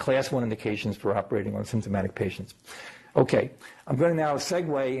emphasizing the class 1 indications for operating on symptomatic patients. Okay, I'm going to now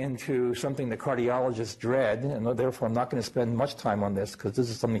segue into something that cardiologists dread, and therefore I'm not going to spend much time on this because this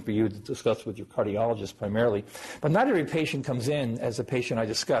is something for you to discuss with your cardiologist primarily. But not every patient comes in as a patient I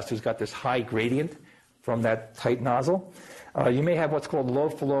discussed who's got this high gradient from that tight nozzle. You may have what's called low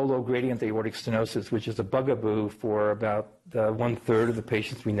flow, low gradient aortic stenosis, which is a bugaboo for about 1/3 of the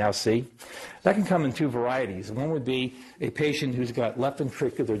patients we now see. That can come in 2 varieties. One would be a patient who's got left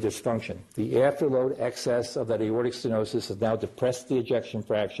ventricular dysfunction. The afterload excess of that aortic stenosis has now depressed the ejection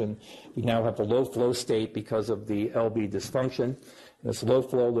fraction. We now have a low flow state because of the LV dysfunction. This low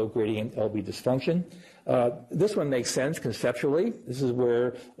flow, low gradient LV dysfunction. This one makes sense conceptually. This is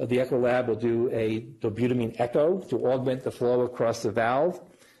where the echo lab will do a dobutamine echo to augment the flow across the valve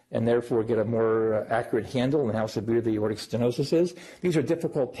and therefore get a more accurate handle on how severe the aortic stenosis is. These are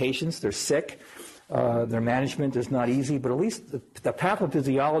difficult patients. They're sick. Their management is not easy, but at least the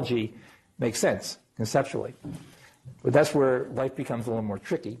pathophysiology makes sense conceptually. But that's where life becomes a little more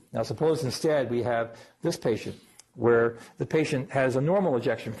tricky. Now, suppose instead we have this patient where the patient has a normal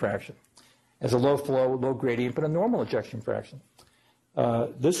ejection fraction, has a low flow, low gradient, but a normal ejection fraction.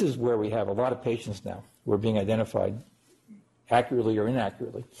 This is where we have a lot of patients now who are being identified accurately or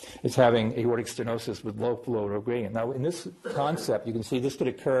inaccurately. It's having aortic stenosis with low flow, low gradient. Now, in this concept, you can see this could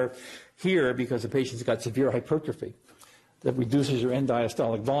occur here because the patient's got severe hypertrophy that reduces your end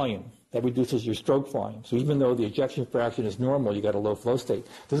diastolic volume. That reduces your stroke volume. So even though the ejection fraction is normal, you got a low flow state.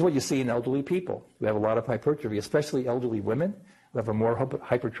 This is what you see in elderly people who have a lot of hypertrophy, especially elderly women who have a more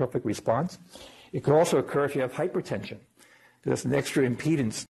hypertrophic response. It could also occur if you have hypertension. That's an extra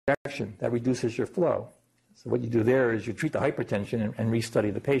impedance ejection that reduces your flow. So what you do there is you treat the hypertension and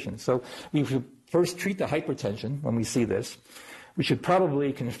restudy the patient. So we should first treat the hypertension when we see this. we should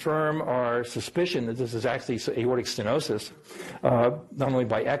probably confirm our suspicion that this is actually aortic stenosis, not only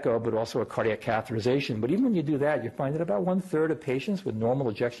by echo, but also a cardiac catheterization. But even when you do that, you find that about 1/3 of patients with normal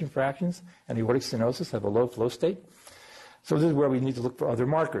ejection fractions and aortic stenosis have a low flow state. So this is where we need to look for other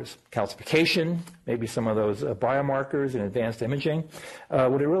markers, calcification, maybe some of those biomarkers in advanced imaging.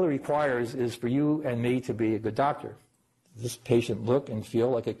 What it really requires is for you and me to be a good doctor. Does this patient look and feel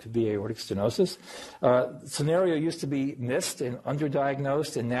like it could be aortic stenosis? Scenario used to be missed and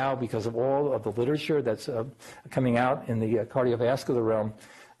underdiagnosed, and now because of all of the literature that's coming out in the cardiovascular realm,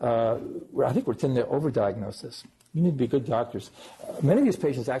 I think we're tending to overdiagnose this. You need to be good doctors. Many of these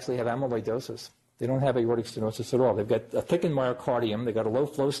patients actually have amyloidosis. They don't have aortic stenosis at all. They've got a thickened myocardium, they've got a low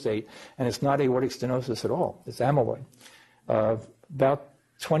flow state, and it's not aortic stenosis at all. It's amyloid. About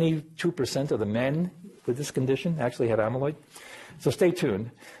 22% of the men with this condition actually have amyloid. So stay tuned.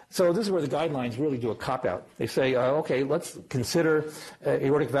 So this is where the guidelines really do a cop-out. They say, okay, let's consider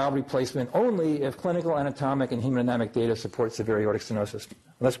aortic valve replacement only if clinical, anatomic, and hemodynamic data supports severe aortic stenosis.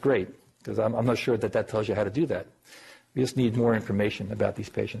 Well, that's great, because I'm not sure that tells you how to do that. We just need more information about these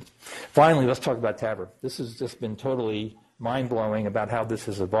patients. Finally, let's talk about TAVR. This has just been totally mind-blowing about how this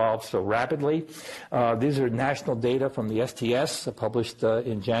has evolved so rapidly. These are national data from the STS published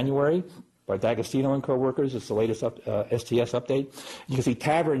in January by D'Agostino and co-workers. It's the latest STS update. You can see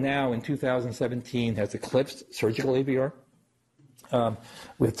TAVR now in 2017 has eclipsed surgical AVR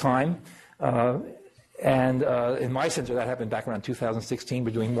with time. And in my center, that happened back around 2016.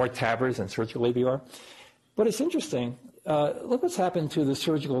 We're doing more TAVRs than surgical AVR. But it's interesting. Look what's happened to the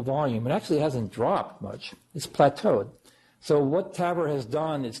surgical volume. It actually hasn't dropped much. It's plateaued. So what TAVR has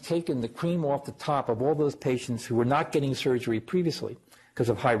done is taken the cream off the top of all those patients who were not getting surgery previously because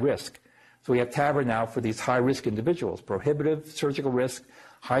of high risk. So we have TAVR now for these high-risk individuals, prohibitive surgical risk,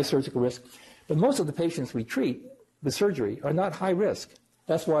 high surgical risk. But most of the patients we treat with surgery are not high risk.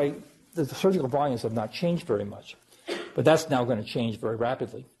 That's why the surgical volumes have not changed very much. But that's now going to change very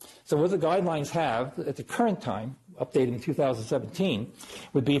rapidly. So what the guidelines have at the current time, updated in 2017,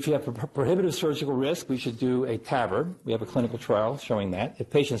 would be if you have prohibitive surgical risk, we should do a TAVR. We have a clinical trial showing that. If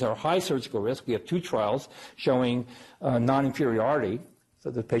patients are high surgical risk, we have 2 trials showing non-inferiority. So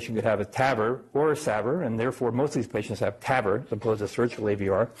the patient could have a TAVR or a SAVR, and therefore most of these patients have TAVR as opposed to surgical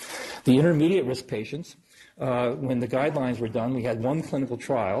AVR. The intermediate risk patients, when the guidelines were done, we had 1 clinical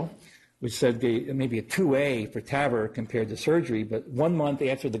trial which said maybe a 2A for TAVR compared to surgery, but 1 month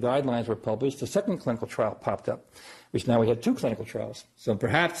after the guidelines were published, the second clinical trial popped up, which now we had 2 clinical trials. So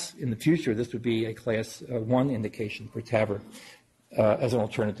perhaps in the future, this would be a class 1 indication for TAVR as an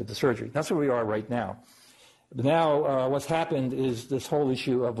alternative to surgery. That's where we are right now. But now what's happened is this whole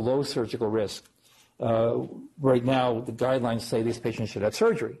issue of low surgical risk. Right now, the guidelines say these patients should have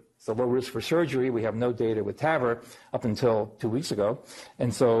surgery. So low risk for surgery, we have no data with TAVR up until 2 weeks ago.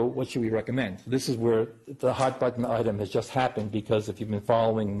 And so what should we recommend? So this is where the hot button item has just happened, because if you've been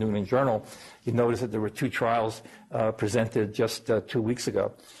following New England Journal, you notice that there were 2 trials presented just 2 weeks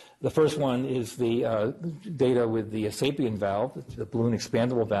ago. The first one is the data with the SAPIEN valve, the balloon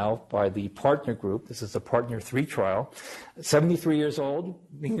expandable valve by the PARTNER group. This is the PARTNER 3 trial. 73 years old,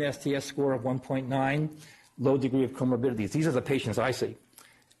 mean STS score of 1.9, low degree of comorbidities. These are the patients I see,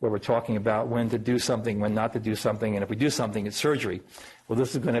 where we're talking about when to do something, when not to do something, and if we do something, it's surgery. Well,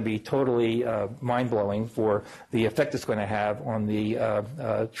 this is going to be totally mind-blowing for the effect it's going to have on the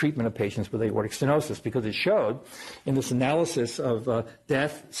treatment of patients with aortic stenosis, because it showed in this analysis of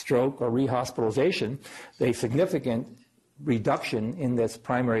death, stroke, or rehospitalization, a significant reduction in this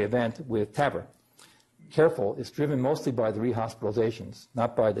primary event with TAVR. Careful, it's driven mostly by the rehospitalizations,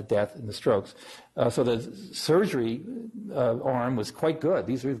 not by the death and the strokes. So the surgery arm was quite good.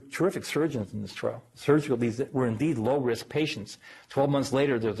 These were terrific surgeons in this trial. These were indeed low-risk patients. 12 months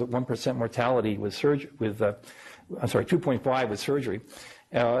later, there was a 1% mortality with 2.5 with surgery.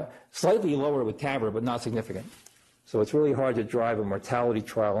 Slightly lower with TAVR, but not significant. So it's really hard to drive a mortality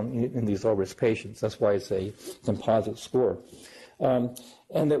trial in these low-risk patients. That's why it's a composite score.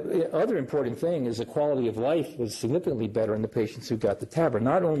 And the other important thing is the quality of life was significantly better in the patients who got the TAVR,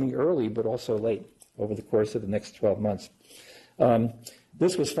 not only early, but also late over the course of the next 12 months.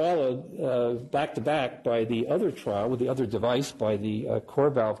 This was followed back-to-back by the other trial with the other device by the core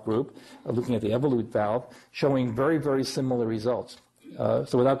valve group, looking at the Evolute valve, showing very, very similar results.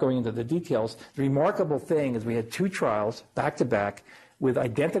 So without going into the details, the remarkable thing is we had 2 trials back-to-back with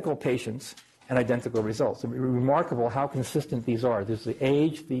identical patients and identical results. It's remarkable how consistent these are. There's the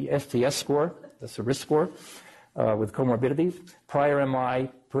age, the STS score, that's the risk score, with comorbidities, prior MI,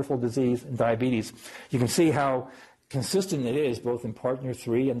 peripheral disease, and diabetes. You can see how consistent it is both in PARTNER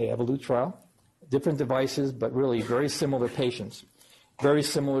 3 and the Evolute trial. Different devices, but really very similar patients. Very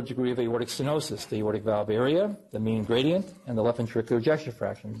similar degree of aortic stenosis, the aortic valve area, the mean gradient, and the left ventricular ejection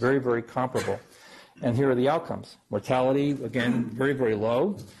fraction. Very, very comparable. And here are the outcomes. Mortality, again, very, very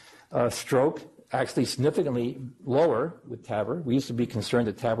low. Stroke, actually significantly lower with TAVR. We used to be concerned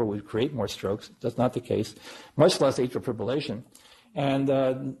that TAVR would create more strokes. That's not the case. Much less atrial fibrillation.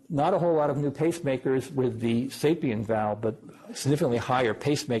 And not a whole lot of new pacemakers with the sapien valve, but significantly higher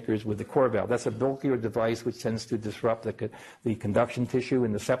pacemakers with the core valve. That's a bulkier device which tends to disrupt the conduction tissue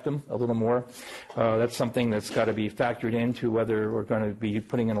in the septum a little more. That's something that's got to be factored into whether we're going to be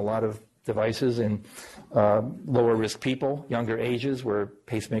putting in a lot of devices in lower risk people, younger ages, where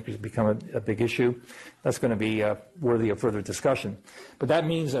pacemakers become a big issue. That's going to be worthy of further discussion. But that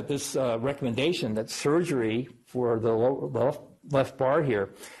means that this recommendation that surgery for the left bar here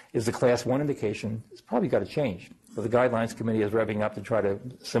is the class 1 indication. It's probably got to change. So the guidelines committee is revving up to try to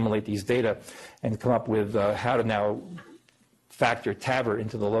assimilate these data and come up with how to now factor TAVR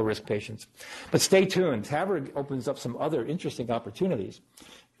into the low-risk patients. But stay tuned. TAVR opens up some other interesting opportunities.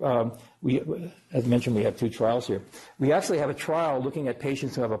 As mentioned, we have 2 trials here. We actually have a trial looking at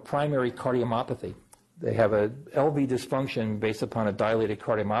patients who have a primary cardiomyopathy. They have a LV dysfunction based upon a dilated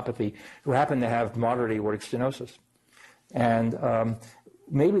cardiomyopathy who happen to have moderate aortic stenosis. And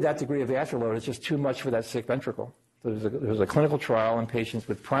maybe that degree of afterload is just too much for that sick ventricle. So there's a clinical trial in patients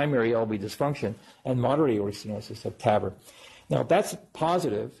with primary LV dysfunction and moderate aortic stenosis of TAVR. Now, if that's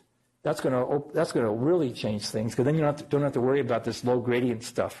positive, that's going to really change things, because then you don't have to worry about this low gradient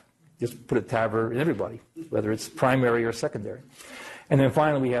stuff. Just put a TAVR in everybody, whether it's primary or secondary. And then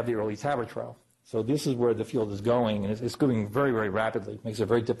finally, we have the early TAVR trial. So this is where the field is going, and it's going very, very rapidly. It makes it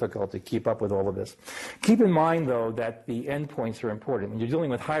very difficult to keep up with all of this. Keep in mind, though, that the endpoints are important. When you're dealing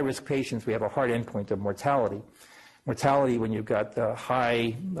with high-risk patients, we have a hard endpoint of mortality. Mortality when you've got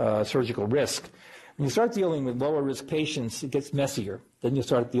high surgical risk. When you start dealing with lower-risk patients, it gets messier. Then you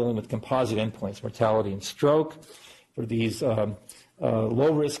start dealing with composite endpoints, mortality and stroke. For these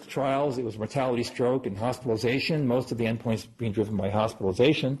low-risk trials, it was mortality, stroke, and hospitalization. Most of the endpoints being driven by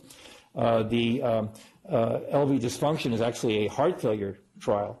hospitalization. The LV dysfunction is actually a heart failure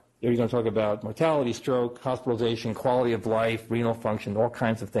trial. There you're going to talk about mortality, stroke, hospitalization, quality of life, renal function, all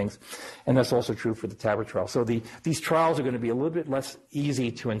kinds of things. And that's also true for the TAVR trial. So these trials are going to be a little bit less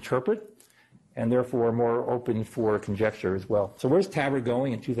easy to interpret and therefore more open for conjecture as well. So where's TAVR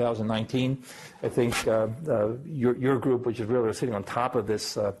going in 2019? I think your group, which is really sitting on top of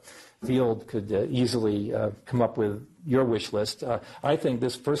this field, could easily come up with your wish list. I think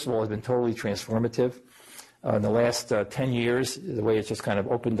this, first of all, has been totally transformative. In the last 10 years, the way it's just kind of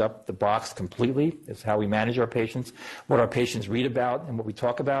opened up the box completely is how we manage our patients, what our patients read about, and what we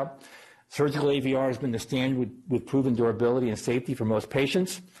talk about. Surgical AVR has been the standard with proven durability and safety for most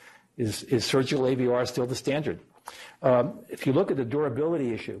patients. Is surgical AVR still the standard? If you look at the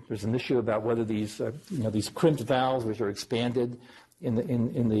durability issue, there's an issue about whether these crimped valves, which are expanded in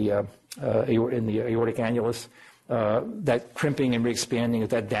the aortic annulus, that crimping and re-expanding, is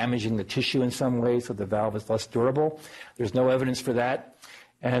that damaging the tissue in some way so the valve is less durable? There's no evidence for that.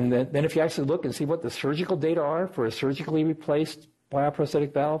 And then if you actually look and see what the surgical data are for a surgically replaced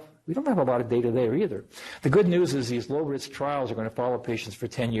bioprosthetic valve, we don't have a lot of data there either. The good news is these low-risk trials are going to follow patients for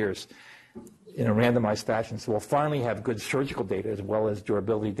 10 years in a randomized fashion. So we'll finally have good surgical data as well as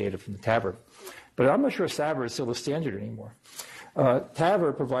durability data from the TAVR. But I'm not sure SAVR is still the standard anymore.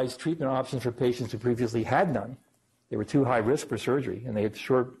 TAVR provides treatment options for patients who previously had none. They were too high risk for surgery, and they had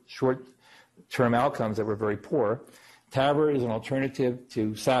short-term outcomes that were very poor. TAVR is an alternative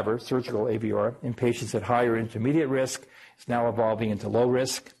to SAVR, surgical AVR, in patients at higher intermediate risk. It's now evolving into low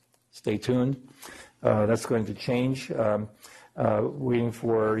risk. Stay tuned. That's going to change. Waiting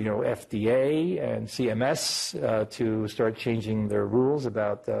for FDA and CMS to start changing their rules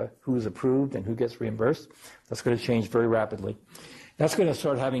about who's approved and who gets reimbursed. That's going to change very rapidly. That's going to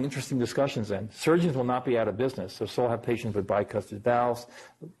start having interesting discussions then. Surgeons will not be out of business. So still have patients with bicuspid valves,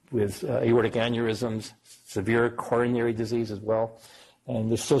 with aortic aneurysms, severe coronary disease as well.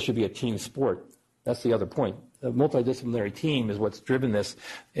 And this still should be a team sport. That's the other point. The multidisciplinary team is what's driven this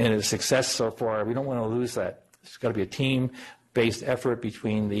and its success so far. We don't want to lose that. It's got to be a team-based effort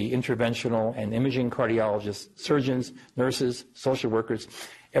between the interventional and imaging cardiologists, surgeons, nurses, social workers,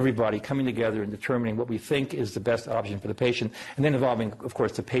 everybody coming together and determining what we think is the best option for the patient, and then involving, of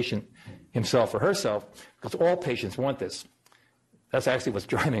course, the patient himself or herself, because all patients want this. That's actually what's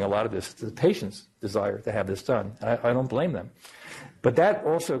driving a lot of this, the patient's desire to have this done. I don't blame them. But that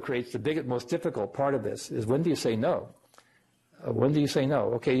also creates the most difficult part of this, is when do you say no? When do you say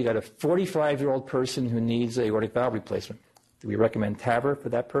no? Okay, you got a 45-year-old person who needs aortic valve replacement. Do we recommend TAVR for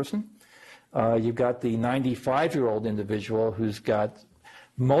that person? You've got the 95-year-old individual who's got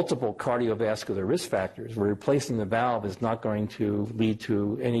multiple cardiovascular risk factors, where replacing the valve is not going to lead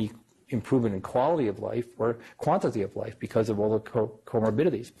to any improvement in quality of life or quantity of life because of all the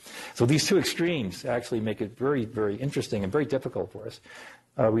comorbidities. So these two extremes actually make it very, very interesting and very difficult for us.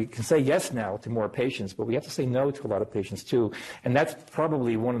 We can say yes now to more patients, but we have to say no to a lot of patients too. And that's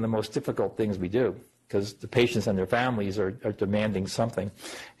probably one of the most difficult things we do, because the patients and their families are demanding something.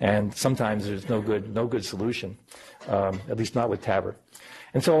 And sometimes there's no good solution, at least not with TAVR.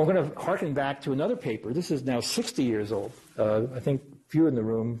 And so I'm going to harken back to another paper. This is now 60 years old. I think few in the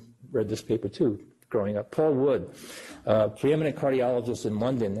room read this paper too, growing up. Paul Wood, preeminent cardiologist in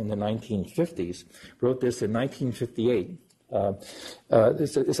London in the 1950s, wrote this in 1958.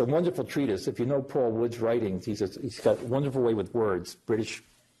 It's a wonderful treatise. If you know Paul Wood's writings, he's got a wonderful way with words, British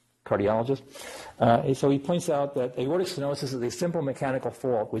cardiologist. So he points out that aortic stenosis is a simple mechanical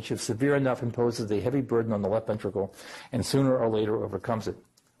fault which, if severe enough, imposes a heavy burden on the left ventricle and sooner or later overcomes it.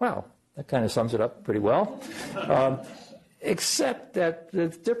 Wow, that kind of sums it up pretty well. Except that the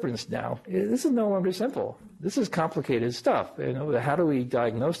difference now, this is no longer simple. This is complicated stuff. You know, how do we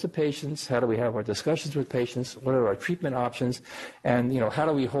diagnose the patients? How do we have our discussions with patients? What are our treatment options? And, you know, how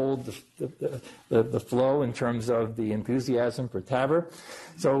do we hold the flow in terms of the enthusiasm for TAVR?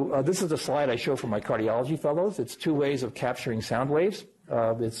 So this is a slide I show for my cardiology fellows. It's two ways of capturing sound waves.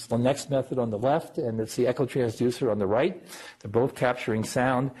 It's the next method on the left, and it's the echo transducer on the right. They're both capturing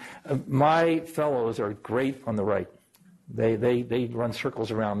sound. My fellows are great on the right. They run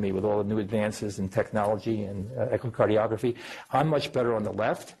circles around me with all the new advances in technology and echocardiography. I'm much better on the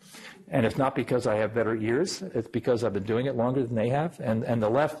left, and it's not because I have better ears. It's because I've been doing it longer than they have. And the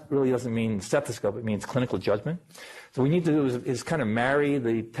left really doesn't mean stethoscope. It means clinical judgment. So what we need to do is kind of marry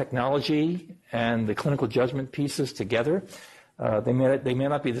the technology and the clinical judgment pieces together. They may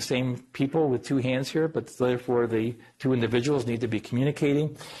not be the same people with two hands here, but therefore the two individuals need to be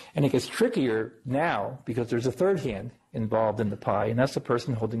communicating. And it gets trickier now because there's a third hand involved in the pie, and that's the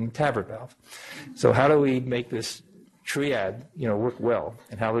person holding the TAVR valve. So how do we make this triad, work well?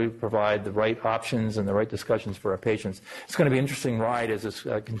 And how do we provide the right options and the right discussions for our patients? It's going to be an interesting ride as this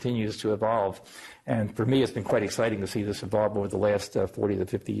continues to evolve. And for me, it's been quite exciting to see this evolve over the last 40 to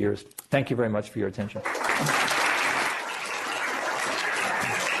 50 years. Thank you very much for your attention.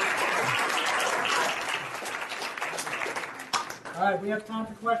 All right, we have time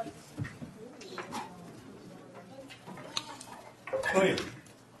for questions. Okay.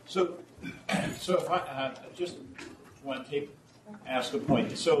 So if I just want to ask a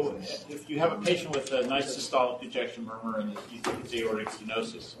point. So if you have a patient with a nice systolic ejection murmur and you think it's aortic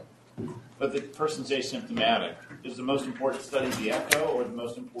stenosis, but the person's asymptomatic, is the most important study the echo or the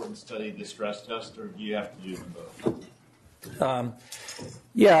most important study the stress test, or do you have to do them both?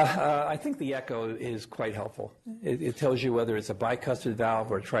 I think the echo is quite helpful. It tells you whether it's a bicuspid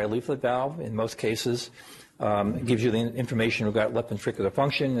valve or a trileaflet valve in most cases. It gives you the information about left ventricular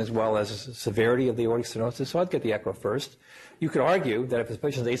function as well as severity of the aortic stenosis. So I'd get the echo first. You could argue that if the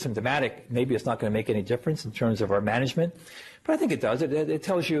patient is asymptomatic, maybe it's not going to make any difference in terms of our management. But I think it does. It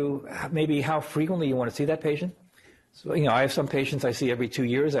tells you maybe how frequently you want to see that patient. So, I have some patients I see every 2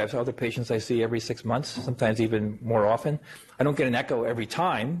 years. I have other patients I see every 6 months, sometimes even more often. I don't get an echo every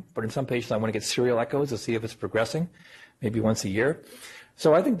time, but in some patients I want to get serial echoes to see if it's progressing, maybe once a year.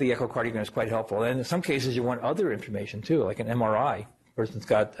 So I think the echocardiogram is quite helpful. And in some cases you want other information too, like an MRI. The person's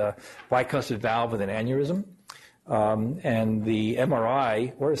got a bicuspid valve with an aneurysm. And the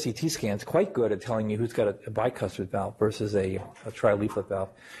MRI or a CT scan is quite good at telling you who's got a bicuspid valve versus a trileaflet valve.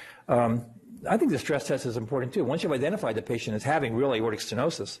 I think the stress test is important too. Once you've identified the patient as having real aortic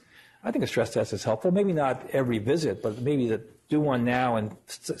stenosis, I think a stress test is helpful. Maybe not every visit, but maybe do one now and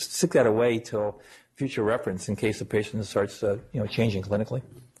stick that away till future reference in case the patient starts changing clinically.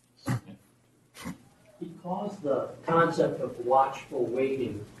 Because the concept of watchful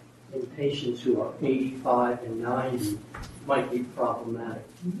waiting in patients who are 85 and 90 might be problematic,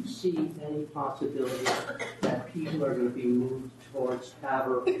 do you see any possibility that people are going to be moved towards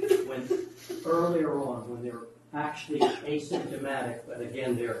TAVR earlier on, when they're actually asymptomatic, but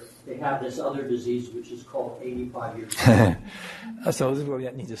again, they have this other disease which is called 85 years old? So this is where we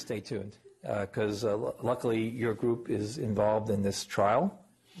need to stay tuned, because luckily your group is involved in this trial.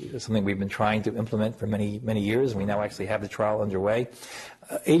 It's something we've been trying to implement for many, many years, and we now actually have the trial underway.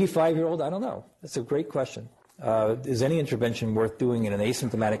 85-year-old, I don't know. That's a great question. Is any intervention worth doing in an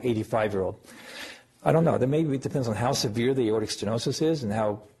asymptomatic 85-year-old? I don't know. That maybe it depends on how severe the aortic stenosis is and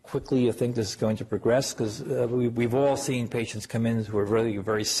how quickly you think this is going to progress, because we've all seen patients come in who are really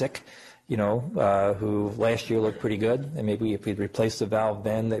very sick, who last year looked pretty good, and maybe if we'd replaced the valve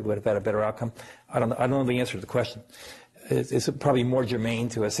then, they would have had a better outcome. I don't know the answer to the question. it's probably more germane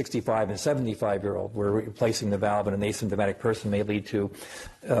to a 65 and 75-year-old, where replacing the valve in an asymptomatic person may lead to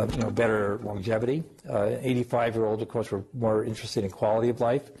better longevity. 85-year-olds, of course, were more interested in quality of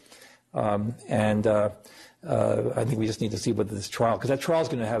life. I think we just need to see whether this trial, because that trial is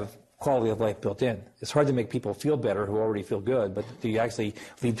going to have quality of life built in. It's hard to make people feel better who already feel good, but do you actually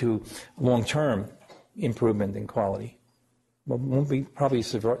lead to long-term improvement in quality? Well, it won't be probably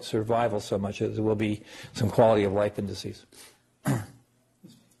survival so much as it will be some quality of life indices.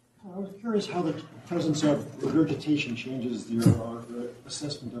 I was curious how the presence of regurgitation changes your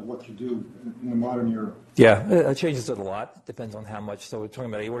assessment of what you do in the modern era. Yeah, it changes it a lot. It depends on how much. So we're talking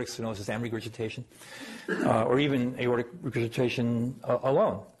about aortic stenosis and regurgitation, or even aortic regurgitation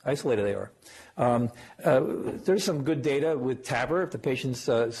alone, isolated AR. There's some good data with TAVR. If the patient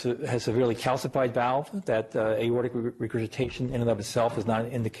has severely calcified valve, that aortic regurgitation in and of itself is not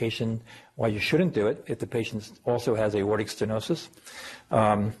an indication why you shouldn't do it. If the patient also has aortic stenosis.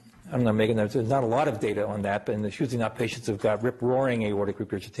 I'm not making that. There's not a lot of data on that, but it's usually not patients who've got rip-roaring aortic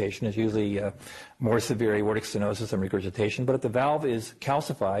regurgitation. It's usually more severe aortic stenosis and regurgitation. But if the valve is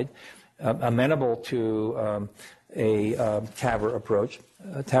calcified, amenable to a TAVR approach,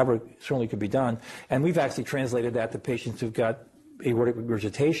 TAVR certainly could be done. And we've actually translated that to patients who've got aortic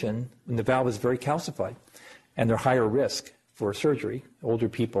regurgitation when the valve is very calcified, and they're higher risk for surgery, older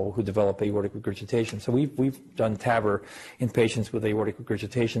people who develop aortic regurgitation. So we've done TAVR in patients with aortic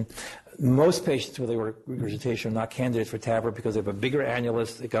regurgitation. Most patients with aortic regurgitation are not candidates for TAVR because they have a bigger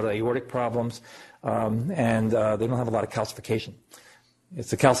annulus, they've got aortic problems, and they don't have a lot of calcification. It's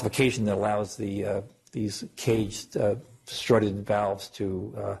the calcification that allows these caged, strutted valves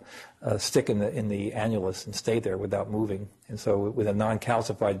to stick in the annulus and stay there without moving. And so with a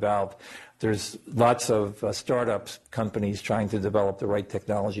non-calcified valve, there's lots of startups, companies trying to develop the right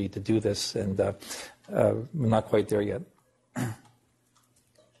technology to do this, and we're not quite there yet.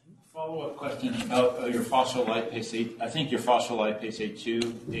 Follow-up question about your phospholipase. I think your phospholipase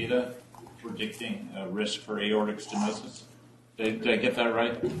A2 data predicting risk for aortic stenosis. Did I get that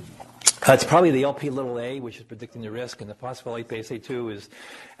right? It's probably the Lp(a), which is predicting the risk, and the phospholipase A2 is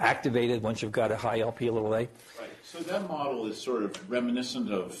activated once you've got a high Lp(a). Right. So that model is sort of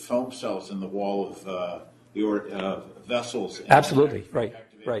reminiscent of foam cells in the wall of your vessels. Absolutely. Right.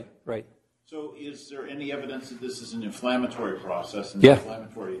 So is there any evidence that this is an inflammatory process and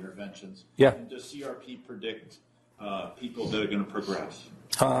inflammatory interventions? Yeah. And does CRP predict people that are going to progress?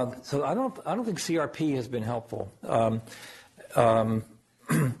 So I don't think CRP has been helpful.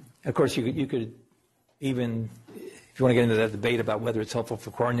 Of course, you could even, if you want to get into that debate about whether it's helpful for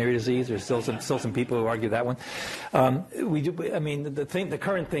coronary disease, there's still some people who argue that one. The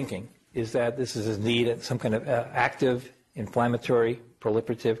current thinking is that this is indeed some kind of active, inflammatory,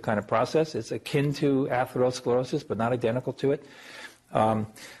 proliferative kind of process. It's akin to atherosclerosis, but not identical to it.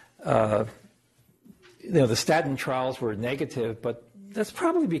 The statin trials were negative, but that's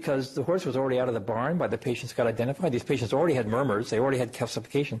probably because the horse was already out of the barn by the patients got identified. These patients already had murmurs. They already had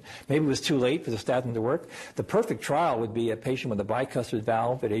calcification. Maybe it was too late for the statin to work. The perfect trial would be a patient with a bicuspid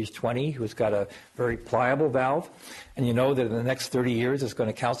valve at age 20 who's got a very pliable valve, and you know that in the next 30 years it's going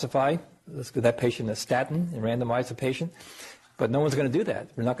to calcify. Let's give that patient a statin and randomize the patient. But no one's going to do that.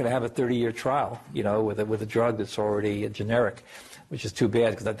 We're not going to have a 30-year trial, with a drug that's already generic, which is too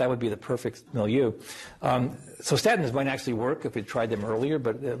bad because that would be the perfect milieu. So statins might actually work if we tried them earlier,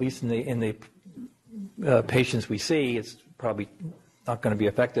 but at least in the patients we see, it's probably not going to be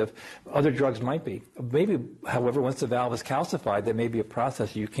effective. Other drugs might be. Maybe, however, once the valve is calcified, there may be a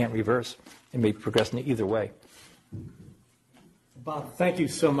process you can't reverse. It may progress in either way. Bob, thank you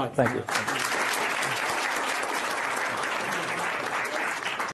so much. Thank you.